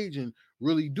on stage and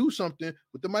really do something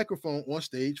with the microphone on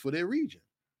stage for their region.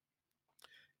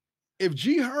 If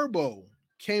G Herbo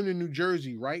came to New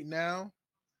Jersey right now,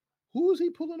 who is he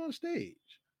pulling on stage?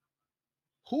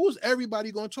 Who's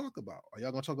everybody going to talk about? Are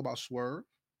y'all going to talk about Swerve,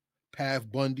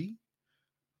 Pav Bundy?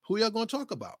 Who y'all going to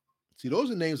talk about? See, those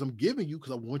are names I'm giving you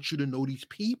because I want you to know these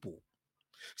people.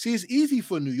 See, it's easy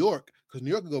for New York because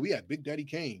New York will go, we had Big Daddy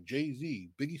Kane, Jay-Z,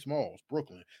 Biggie Smalls,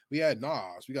 Brooklyn. We had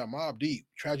Nas, we got Mobb Deep,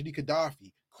 Tragedy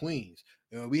Gaddafi, Queens.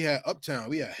 We had Uptown,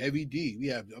 we had Heavy D, we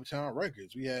had Uptown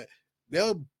Records.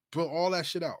 They'll put all that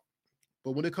shit out.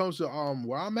 But when it comes to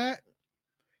where I'm at,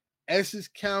 Essex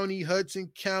County,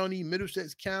 Hudson County,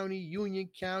 Middlesex County, Union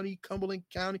County, Cumberland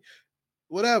County,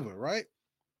 whatever, right?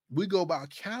 We go by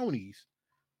counties.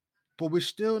 but we're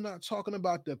still not talking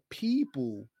about the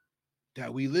people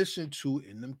that we listen to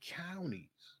in them counties.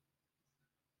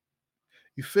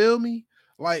 You feel me?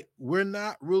 Like we're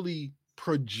not really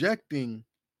projecting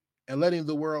and letting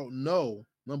the world know,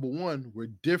 number one,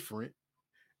 we're different.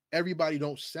 Everybody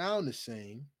don't sound the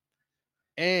same.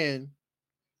 And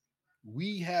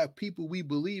we have people we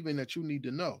believe in that you need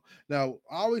to know. Now,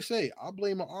 I always say I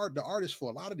blame the artist for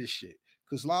a lot of this shit.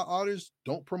 Because a lot of artists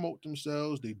don't promote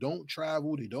themselves, they don't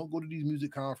travel, they don't go to these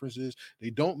music conferences, they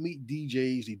don't meet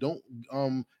DJs, they don't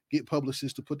get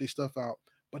publicists to put their stuff out.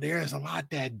 But there's a lot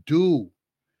that do.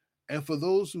 And for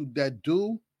those who that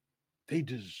do, they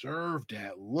deserve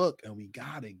that look, and we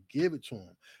gotta give it to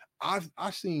them. I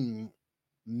seen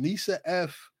Nisa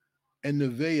F and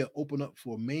Nevaeh open up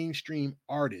for mainstream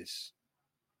artists,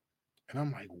 and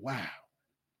I'm like, wow,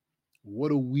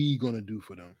 what are we gonna do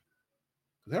for them?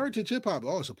 Because Heritage Hip Hop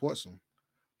always supports them,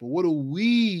 but what are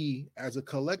we as a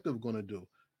collective gonna do?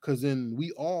 Because then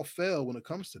we all fail when it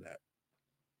comes to that.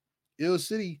 Ill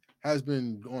City has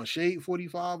been on Shade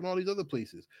 45 and all these other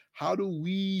places. How do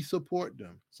we support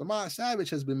them? Samad Savage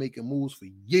has been making moves for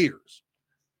years.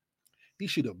 He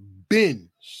should have been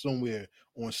somewhere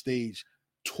on stage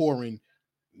touring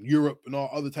Europe and all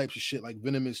other types of shit like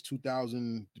Venomous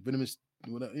 2000, Venomous,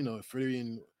 whatever,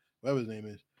 Furion, whatever his name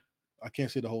is. I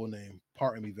can't say the whole name.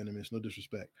 Pardon me, Venomous, no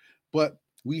disrespect. But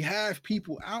we have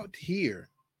people out here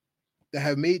that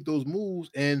have made those moves,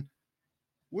 and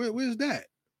where's that?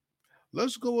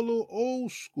 Let's go a little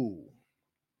old school.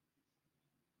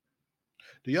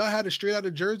 Do y'all have the Straight Outta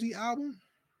Jersey album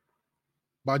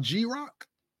by G Rock?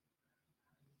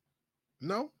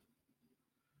 No.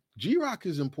 G Rock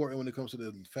is important when it comes to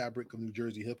the fabric of New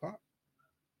Jersey hip hop.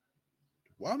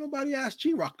 Why nobody asked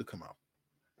G Rock to come out?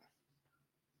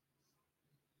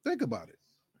 Think about it.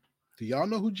 Do y'all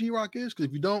know who G Rock is? Because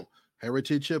if you don't,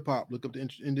 Heritage Hip Hop, look up the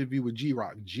interview with G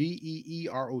Rock.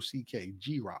 Geerock.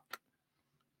 G Rock.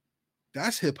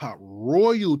 That's hip hop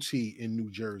royalty in New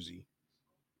Jersey.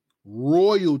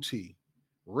 Royalty.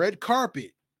 Red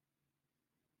carpet.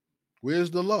 Where's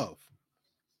the love?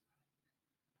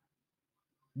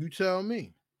 You tell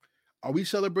me. Are we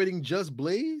celebrating Just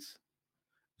Blaze?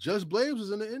 Just Blaze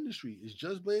was in the industry. Is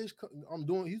Just Blaze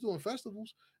he's doing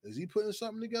festivals? Is he putting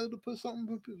something together to put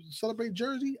something to celebrate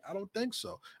Jersey? I don't think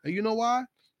so. And you know why?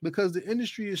 Because the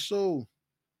industry is so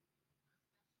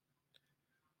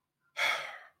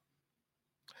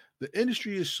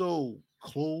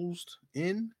closed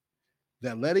in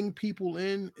that letting people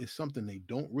in is something they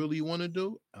don't really want to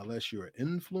do unless you're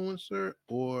an influencer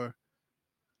or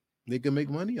they can make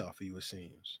money off of you, it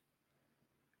seems.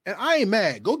 And I ain't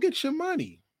mad. Go get your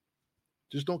money.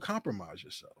 Just don't compromise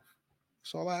yourself.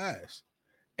 That's all I ask.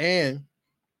 And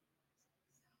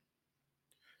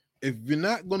if you're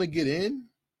not going to get in,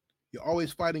 you're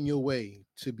always fighting your way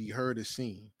to be heard or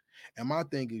seen. And my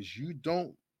thing is,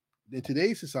 in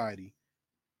today's society,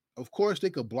 of course,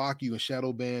 they could block you and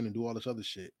shadow ban and do all this other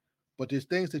shit. But there's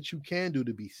things that you can do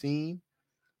to be seen,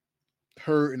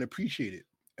 heard, and appreciated.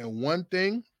 And one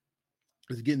thing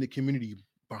is getting the community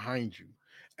behind you.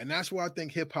 And that's why I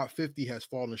think Hip Hop 50 has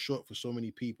fallen short for so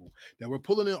many people. That we're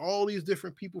pulling in all these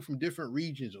different people from different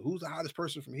regions, or who's the hottest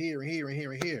person from here and here and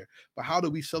here and here. But how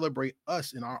do we celebrate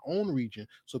us in our own region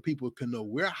so people can know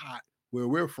we're hot where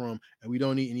we're from and we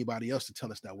don't need anybody else to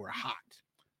tell us that we're hot?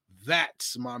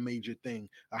 That's my major thing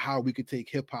of how we could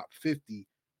take Hip Hop 50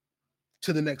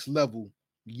 to the next level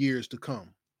years to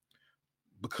come.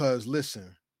 Because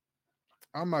listen,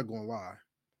 I'm not going to lie.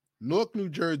 Newark, New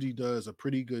Jersey does a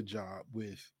pretty good job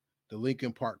with the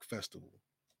Lincoln Park Festival.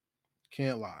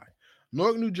 Can't lie.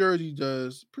 Newark, New Jersey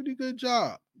does a pretty good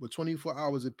job with 24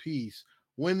 hours apiece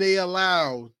when they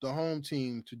allow the home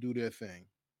team to do their thing.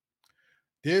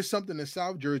 There's something in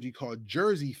South Jersey called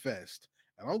Jersey Fest.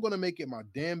 And I'm going to make it my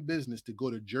damn business to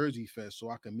go to Jersey Fest so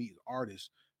I can meet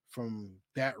artists from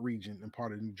that region and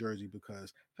part of New Jersey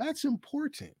because that's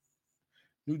important.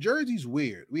 New Jersey's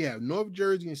weird. We have North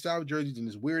Jersey and South Jersey in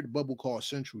this weird bubble called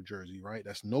Central Jersey, right?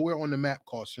 That's nowhere on the map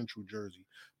called Central Jersey.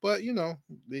 But,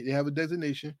 they have a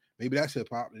designation. Maybe that's hip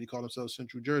hop. They call themselves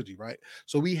Central Jersey, right?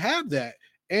 So we have that.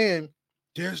 And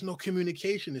there's no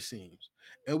communication, it seems.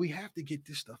 And we have to get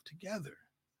this stuff together.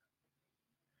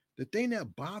 The thing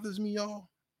that bothers me, y'all,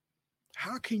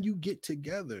 how can you get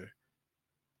together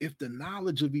if the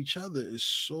knowledge of each other is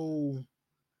so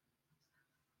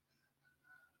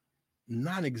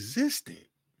non-existent?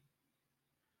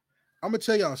 I'm gonna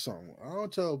tell y'all something. I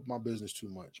don't tell my business too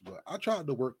much, but I tried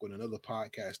to work with another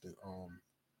podcasting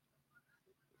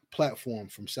platform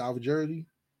from South Jersey,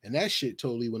 and that shit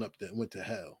totally went to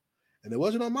hell. And it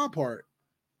wasn't on my part.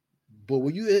 But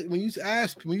when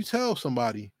you tell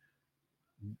somebody,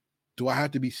 Do I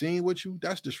have to be seen with you?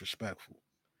 That's disrespectful.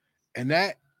 And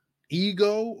that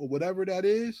ego or whatever that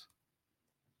is,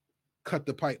 cut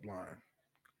the pipeline.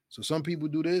 So some people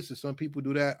do this and some people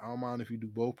do that. I don't mind if you do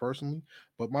both personally.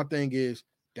 But my thing is,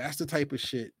 that's the type of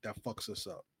shit that fucks us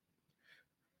up.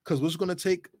 Because what's going to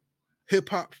take hip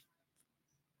hop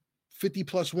 50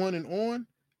 plus one and on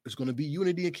is going to be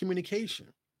unity and communication.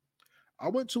 I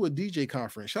went to a DJ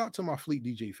conference. Shout out to my Fleet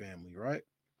DJ family, right?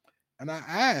 And I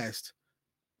asked,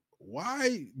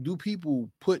 why do people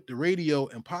put the radio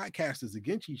and podcasters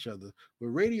against each other where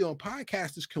radio and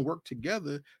podcasters can work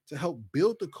together to help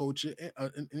build the culture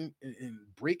and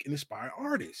break and inspire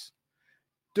artists?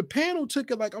 The panel took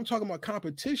it like I'm talking about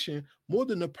competition more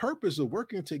than the purpose of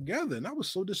working together. And I was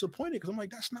so disappointed because I'm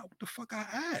like, that's not what the fuck I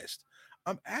asked.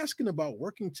 I'm asking about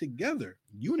working together,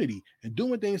 unity, and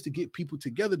doing things to get people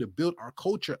together to build our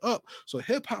culture up so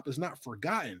hip hop is not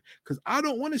forgotten. Because I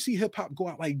don't want to see hip hop go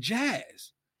out like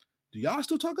jazz. Do y'all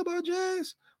still talk about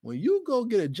jazz? When you go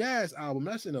get a jazz album,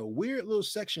 that's in a weird little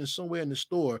section somewhere in the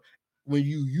store when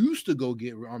you used to go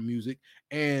get our music.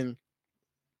 And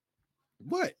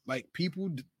what? Like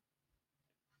people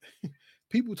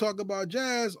talk about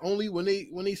jazz only when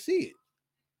they see it.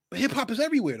 But hip hop is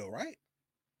everywhere though, right?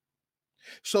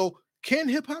 So can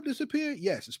hip hop disappear?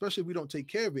 Yes, especially if we don't take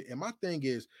care of it. And my thing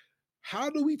is, how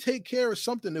do we take care of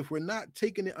something if we're not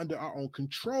taking it under our own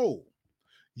control?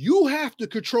 You have to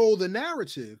control the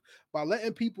narrative by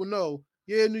letting people know,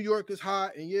 yeah, New York is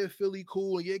hot, and yeah, Philly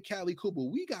cool, and yeah, Cali cool,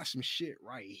 but we got some shit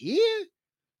right here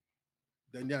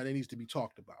that now that needs to be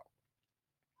talked about.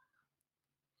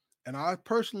 And I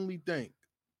personally think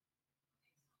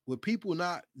with people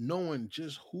not knowing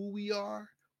just who we are,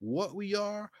 what we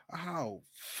are, or how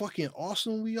fucking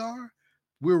awesome we are,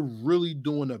 we're really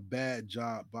doing a bad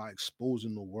job by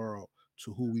exposing the world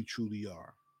to who we truly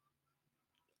are.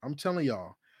 I'm telling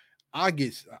y'all,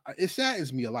 it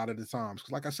saddens me a lot of the times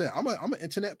because, like I said, I'm an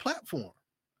internet platform.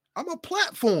 I'm a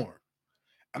platform,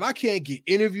 and I can't get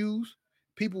interviews.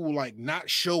 People will like not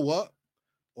show up,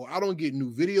 or I don't get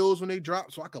new videos when they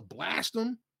drop, so I could blast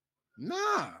them. Nah,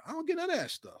 I don't get none of that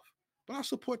stuff. But I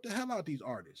support the hell out of these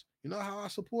artists. You know how I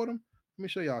support them? Let me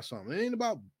show y'all something. It ain't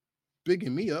about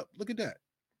bigging me up. Look at that.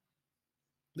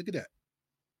 Look at that.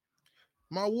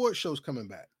 My award show's coming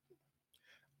back.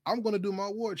 I'm going to do my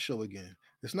award show again.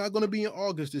 It's not going to be in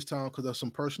August this time because there's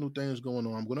some personal things going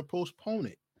on. I'm going to postpone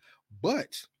it.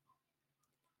 But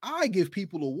I give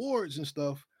people awards and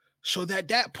stuff so that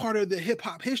that part of the hip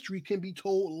hop history can be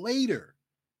told later.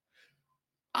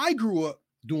 I grew up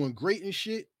doing great and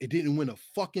shit. It didn't win a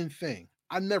fucking thing.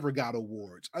 I never got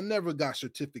awards. I never got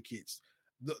certificates.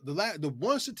 The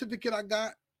one certificate I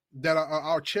got that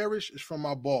I'll cherish is from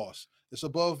my boss. It's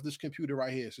above this computer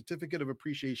right here. Certificate of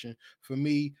appreciation for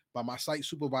me by my site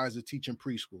supervisor teaching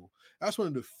preschool. That's one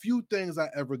of the few things I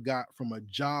ever got from a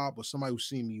job or somebody who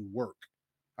seen me work.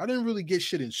 I didn't really get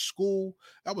shit in school.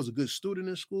 I was a good student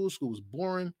in school. School was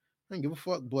boring. I didn't give a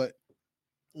fuck. But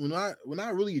when I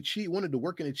really wanted to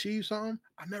work and achieve something,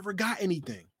 I never got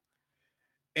anything.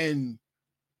 And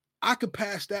I could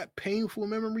pass that painful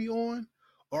memory on,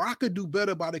 or I could do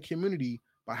better by the community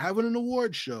by having an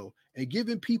award show and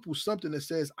giving people something that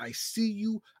says, I see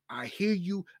you, I hear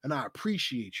you, and I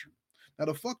appreciate you. Now,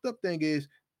 the fucked up thing is,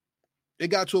 it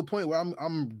got to a point where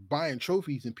I'm buying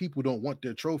trophies and people don't want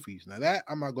their trophies. Now, that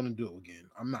I'm not going to do again.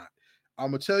 I'm not.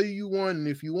 I'm going to tell you won, and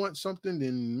if you want something,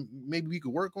 then maybe we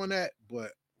could work on that,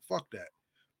 but fuck that.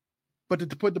 But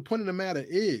the point of the matter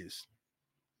is,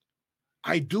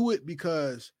 I do it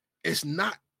because it's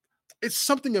not, it's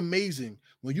something amazing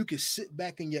when you can sit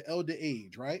back in your elder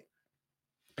age, right?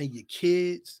 And your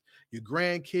kids, your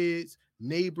grandkids,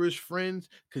 neighbors, friends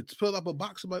could fill up a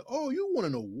box and be like, oh, you won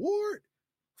an award?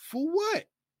 For what?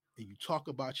 And you talk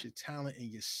about your talent and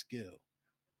your skill.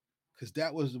 Because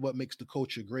that was what makes the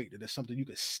culture great, that there's something you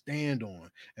can stand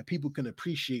on and people can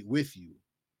appreciate with you.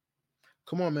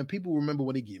 Come on, man. People remember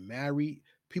when they get married.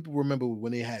 People remember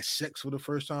when they had sex for the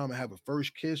first time and have a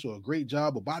first kiss or a great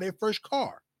job or buy their first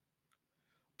car.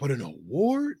 But an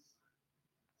award?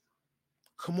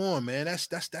 Come on, man.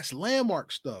 That's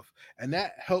landmark stuff. And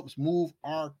that helps move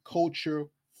our culture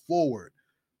forward.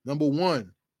 Number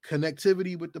one,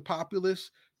 connectivity with the populace.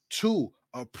 Two,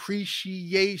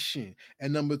 appreciation.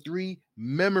 And number three,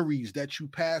 memories that you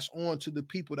pass on to the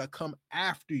people that come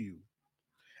after you.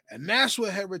 And that's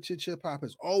what heritage hip hop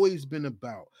has always been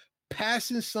about.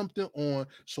 Passing something on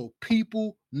so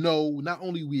people know not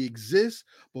only we exist,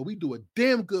 but we do a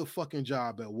damn good fucking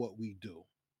job at what we do.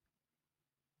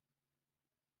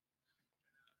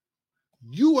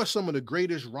 You are some of the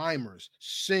greatest rhymers,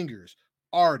 singers,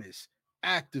 artists,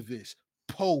 activists,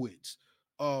 poets,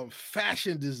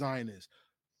 fashion designers,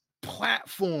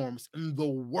 platforms in the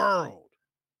world.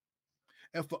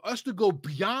 And for us to go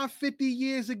beyond 50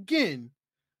 years again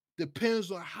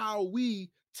depends on how we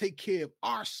take care of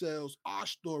ourselves, our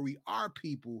story, our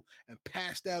people, and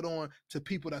pass that on to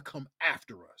people that come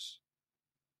after us.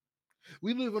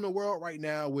 We live in a world right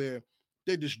now where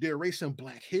they're erasing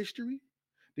Black history.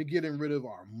 They're getting rid of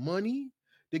our money.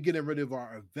 They're getting rid of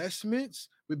our investments.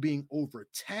 We're being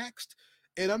overtaxed.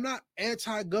 And I'm not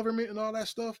anti-government and all that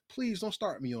stuff. Please don't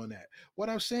start me on that. What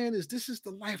I'm saying is this is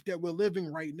the life that we're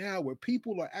living right now, where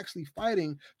people are actually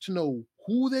fighting to know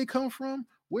who they come from,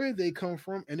 where they come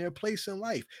from, and their place in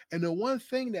life. And the one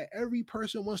thing that every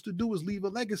person wants to do is leave a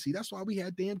legacy. That's why we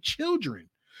have damn children,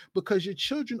 because your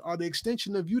children are the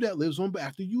extension of you that lives on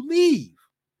after you leave.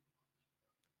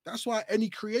 That's why any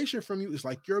creation from you is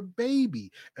like your baby,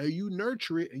 and you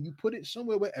nurture it and you put it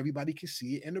somewhere where everybody can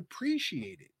see it and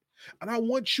appreciate it. And I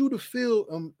want you to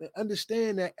feel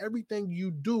understand that everything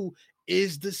you do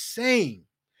is the same,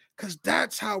 because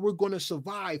that's how we're going to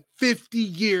survive 50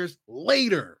 years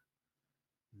later,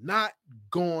 not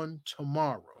gone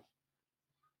tomorrow.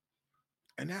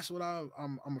 And that's what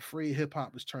I'm afraid hip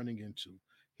hop is turning into.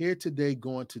 Here today,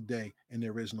 gone today, and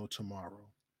there is no tomorrow.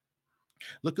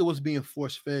 Look at what's being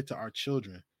force fed to our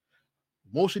children.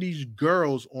 Most of these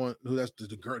girls on who that's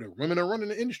the girl, the women are running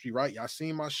the industry, right? Y'all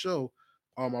seen my show,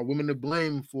 are women to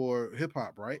blame for hip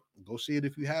hop, right? Go see it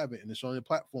if you haven't, and it's on the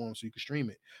platform so you can stream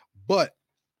it. But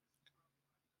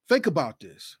think about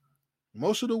this: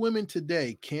 most of the women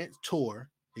today can't tour,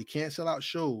 they can't sell out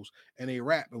shows, and they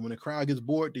rap. And when the crowd gets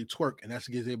bored, they twerk, and that's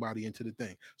what gets everybody into the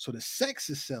thing. So the sex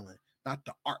is selling, not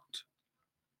the art.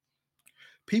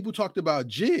 People talked about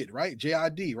JID, right?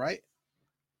 JID, right?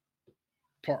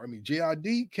 Pardon me.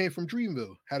 JID came from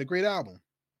Dreamville, had a great album.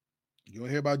 You don't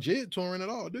hear about JID touring at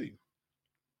all, do you?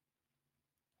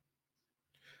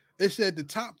 It said the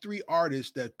top 3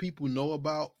 artists that people know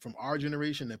about from our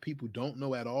generation that people don't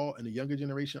know at all in the younger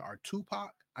generation are Tupac,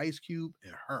 Ice Cube,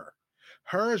 and her.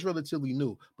 Her is relatively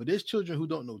new, but there's children who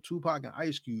don't know Tupac and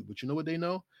Ice Cube, but you know what they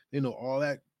know? They know all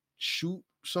that shoot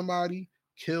somebody,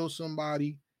 kill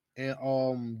somebody,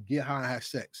 and get high and have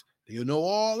sex. They know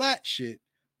all that shit,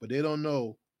 but they don't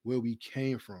know where we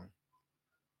came from.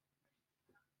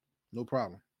 No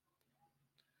problem.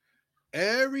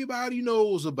 Everybody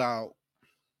knows about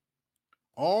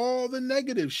all the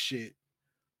negative shit,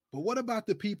 but what about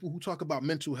the people who talk about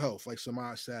mental health, like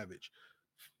Samaj Savage,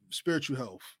 spiritual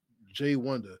health, Jay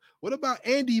Wonder? What about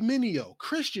Andy Mineo,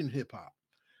 Christian hip hop?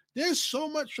 There's so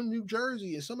much from New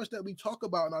Jersey and so much that we talk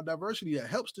about in our diversity that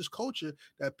helps this culture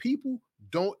that people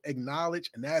don't acknowledge,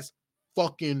 and that's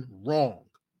fucking wrong.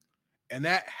 And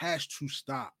that has to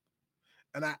stop.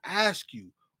 And I ask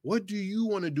you, what do you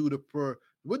want to do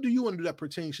what do you want to do that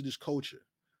pertains to this culture?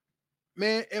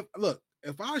 Man,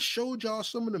 if I showed y'all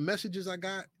some of the messages I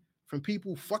got from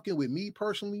people fucking with me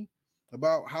personally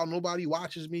about how nobody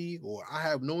watches me or I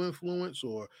have no influence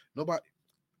or nobody,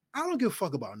 I don't give a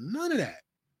fuck about none of that.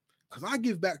 Because I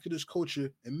give back to this culture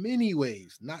in many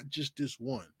ways, not just this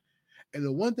one. And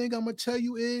the one thing I'm gonna tell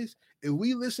you is, if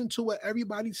we listen to what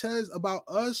everybody says about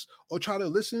us or try to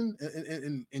listen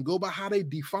and go by how they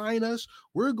define us,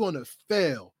 we're gonna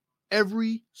fail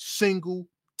every single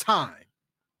time.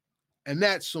 And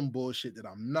that's some bullshit that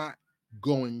I'm not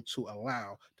going to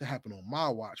allow to happen on my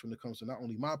watch when it comes to not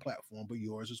only my platform, but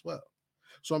yours as well.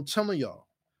 So I'm telling y'all,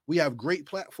 we have great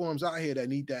platforms out here that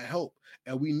need that help.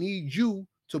 And we need you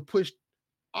to push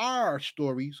our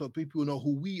story so people know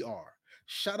who we are.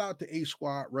 Shout out to A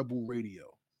Squad Rebel Radio.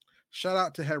 Shout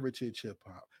out to Heritage Hip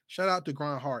Hop. Shout out to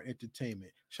Grind Hard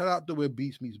Entertainment. Shout out to Where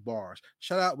Beats Meets Bars.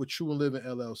 Shout out with True and Living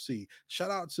LLC. Shout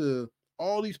out to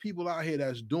all these people out here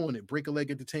that's doing it, Break a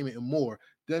Leg Entertainment and more.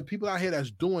 There are people out here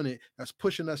that's doing it, that's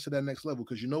pushing us to that next level.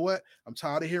 Because you know what? I'm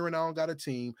tired of hearing I don't got a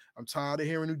team. I'm tired of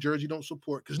hearing New Jersey don't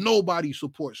support, because nobody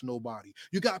supports nobody.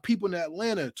 You got people in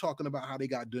Atlanta talking about how they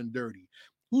got done dirty.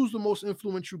 Who's the most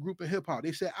influential group in hip hop?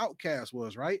 They said Outkast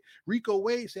was, right? Rico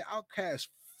Wade said Outkast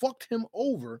fucked him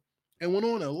over and went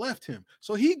on and left him.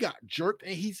 So he got jerked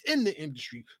and he's in the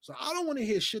industry. So I don't want to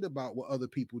hear shit about what other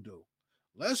people do.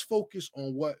 Let's focus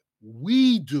on what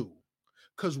we do,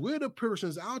 because we're the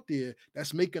persons out there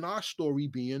that's making our story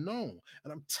being known.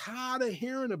 And I'm tired of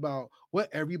hearing about what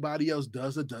everybody else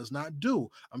does or does not do.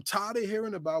 I'm tired of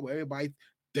hearing about what everybody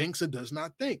thinks or does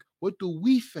not think. What do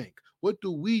we think? What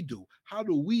do we do? How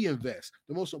do we invest?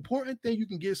 The most important thing you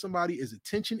can give somebody is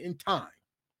attention and time.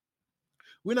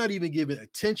 We're not even giving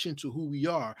attention to who we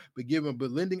are,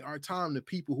 but lending our time to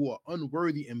people who are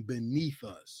unworthy and beneath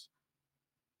us.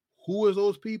 Who are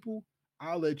those people?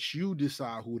 I'll let you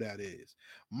decide who that is.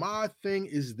 My thing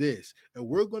is this, and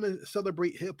we're going to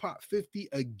celebrate hip hop 50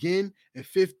 again in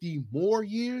 50 more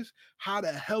years. How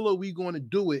the hell are we going to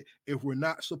do it if we're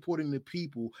not supporting the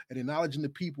people and acknowledging the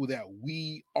people that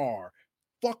we are?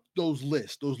 Fuck those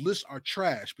lists. Those lists are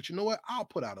trash. But you know what? I'll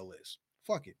put out a list.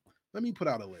 Fuck it. Let me put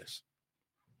out a list.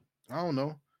 I don't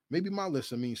know. Maybe my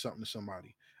list will mean something to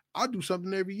somebody. I do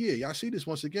something every year. Y'all see this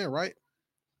once again, right?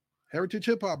 Heritage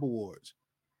Hip Hop Awards.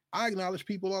 I acknowledge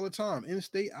people all the time, in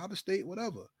state, out of state,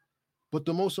 whatever. But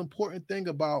the most important thing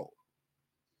about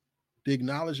the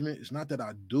acknowledgement is not that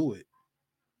I do it.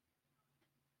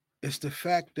 It's the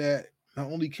fact that not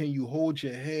only can you hold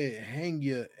your head, hang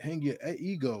your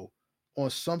ego on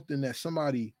something that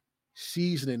somebody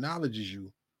sees and acknowledges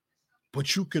you,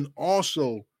 but you can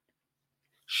also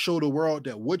show the world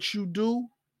that what you do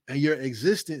and your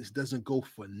existence doesn't go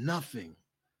for nothing.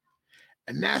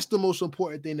 And that's the most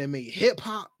important thing that made hip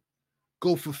hop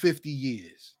go for 50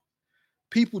 years.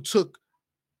 People took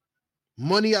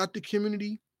money out the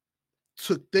community,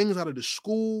 took things out of the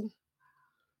school,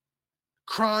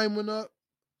 crime went up,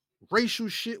 racial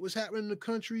shit was happening in the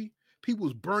country, people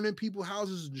was burning people's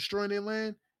houses and destroying their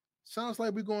land. Sounds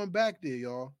like we're going back there,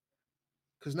 y'all.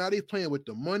 Because now they're playing with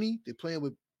the money, they're playing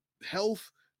with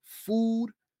health, food,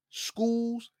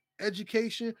 schools,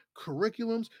 education,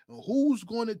 curriculums, and who's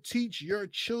going to teach your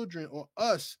children or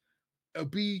us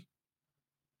be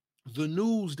the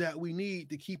news that we need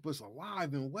to keep us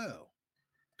alive and well.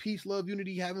 Peace, love,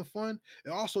 unity, having fun. It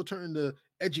also turned into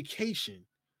education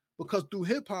because through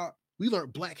hip hop, we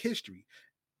learned Black history.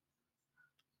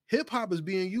 Hip hop is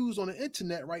being used on the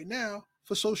internet right now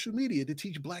for social media to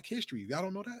teach Black history. Y'all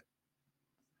don't know that?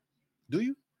 Do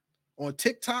you? On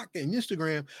TikTok and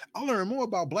Instagram, I learned more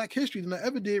about Black history than I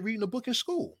ever did reading a book in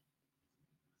school.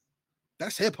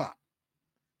 That's hip hop.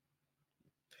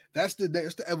 That's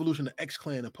the evolution of X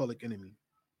Clan and Public Enemy.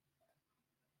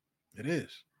 It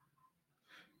is.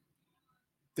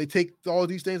 They take all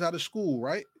these things out of school,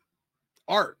 right?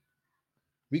 Art.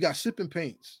 We got sipping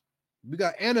paints. We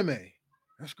got anime.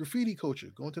 That's graffiti culture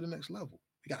going to the next level.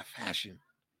 We got fashion.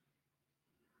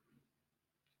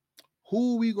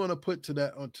 Who are we going to put to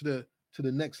that to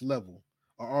the next level?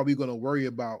 Or are we going to worry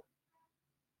about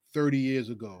 30 years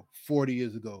ago, 40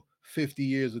 years ago, 50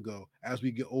 years ago as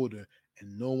we get older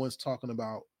and no one's talking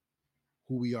about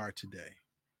who we are today?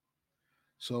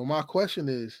 So my question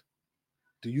is,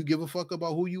 do you give a fuck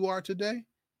about who you are today?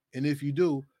 And if you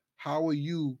do, how are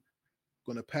you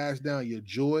going to pass down your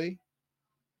joy,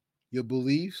 your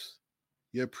beliefs,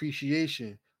 your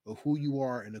appreciation of who you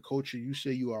are and the culture you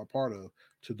say you are a part of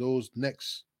to those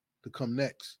next to come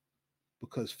next?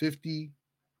 Because 50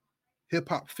 hip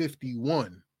hop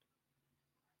 51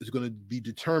 is going to be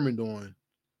determined on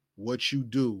what you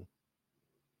do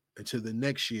until the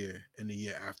next year and the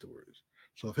year afterwards.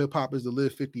 So if hip hop is to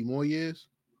live 50 more years,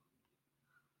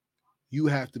 you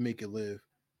have to make it live.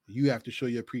 You have to show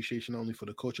your appreciation not only for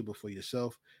the culture but for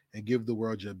yourself and give the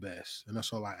world your best. And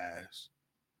that's all I ask.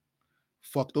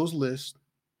 Fuck those lists.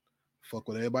 Fuck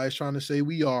what everybody's trying to say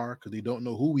we are because they don't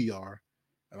know who we are.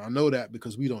 And I know that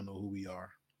because we don't know who we are.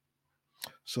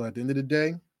 So at the end of the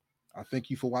day, I thank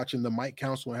you for watching the Mike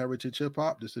Council on Heritage Hip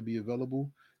Hop. This will be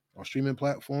available on streaming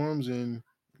platforms and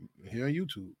here on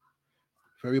YouTube.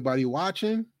 For everybody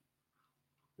watching,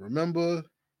 remember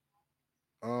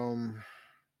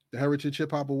the Heritage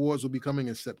Hip Hop Awards will be coming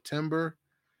in September.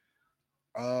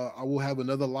 I will have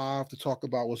another live to talk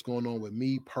about what's going on with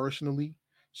me personally,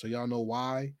 so y'all know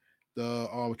why.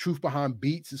 The Truth Behind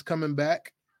Beats is coming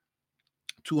back.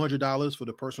 $200 for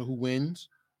the person who wins.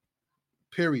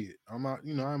 Period. I'm not,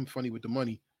 I'm funny with the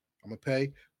money. I'm gonna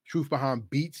pay. Truth Behind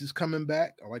Beats is coming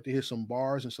back. I like to hear some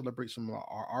bars and celebrate some of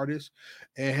our artists.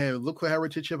 And look for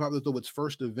Heritage Hip Hop to do its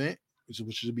first event, which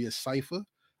should be a cipher.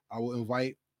 I will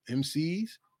invite MCs,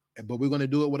 but we're gonna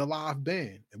do it with a live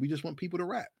band, and we just want people to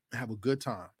rap and have a good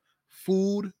time.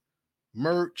 Food,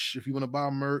 merch. If you want to buy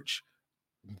merch,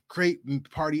 great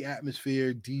party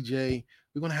atmosphere, DJ.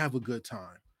 We're gonna have a good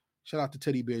time. Shout out to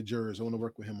Teddy Bear Jurors. I want to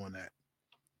work with him on that.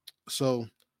 So,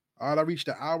 all right, I reached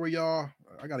the hour, y'all.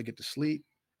 I gotta get to sleep.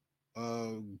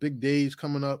 Big days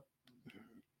coming up.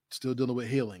 Still dealing with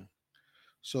healing.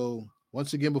 So,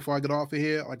 once again, before I get off of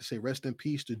here, I'd like to say rest in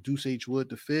peace to Deuce H. Wood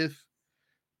the Fifth,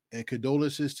 and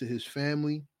condolences to his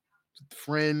family,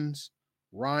 friends,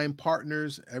 rhyme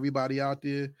partners, everybody out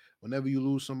there. Whenever you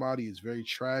lose somebody, it's very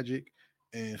tragic.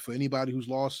 And for anybody who's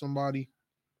lost somebody,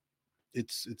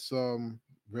 it's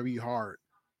very hard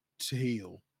to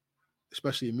heal,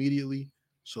 especially immediately.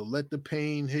 So let the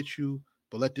pain hit you,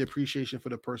 but let the appreciation for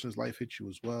the person's life hit you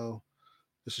as well.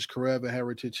 This is Karev at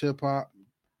Heritage Hip Hop.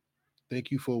 Thank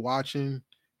you for watching.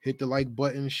 Hit the like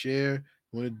button, share.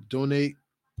 Want to donate?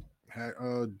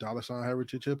 $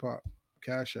 Heritage Hip Hop,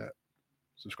 Cash App.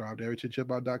 Subscribe to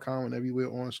heritagehiphop.com and everywhere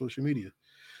on social media.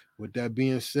 With that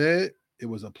being said, it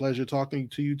was a pleasure talking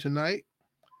to you tonight.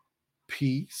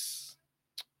 Peace.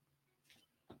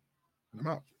 I'm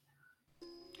out.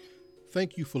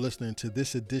 Thank you for listening to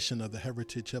this edition of the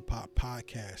Heritage Hip Hop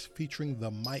Podcast featuring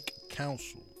the Mic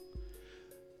Council.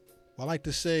 I like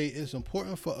to say it's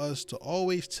important for us to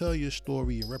always tell your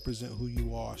story and represent who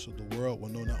you are so the world will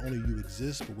know not only you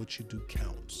exist, but what you do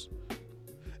counts.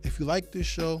 If you like this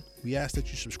show, we ask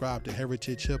that you subscribe to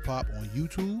Heritage Hip Hop on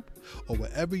YouTube or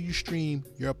wherever you stream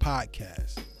your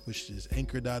podcast, which is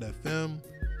Anchor.fm,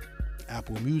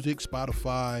 Apple Music,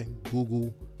 Spotify,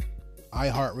 Google,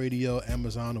 iHeartRadio,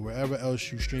 Amazon, or wherever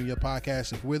else you stream your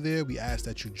podcast. If we're there, we ask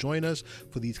that you join us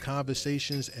for these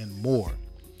conversations and more.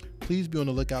 Please be on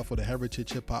the lookout for the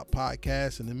Heritage Hip Hop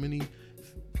Podcast and the many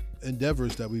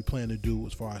endeavors that we plan to do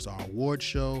as far as our award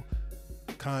show,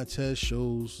 contest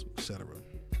shows, etc.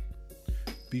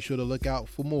 Be sure to look out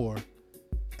for more.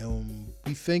 And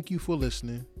we thank you for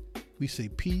listening. We say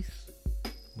peace.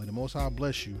 May the Most High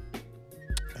bless you.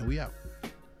 And we out.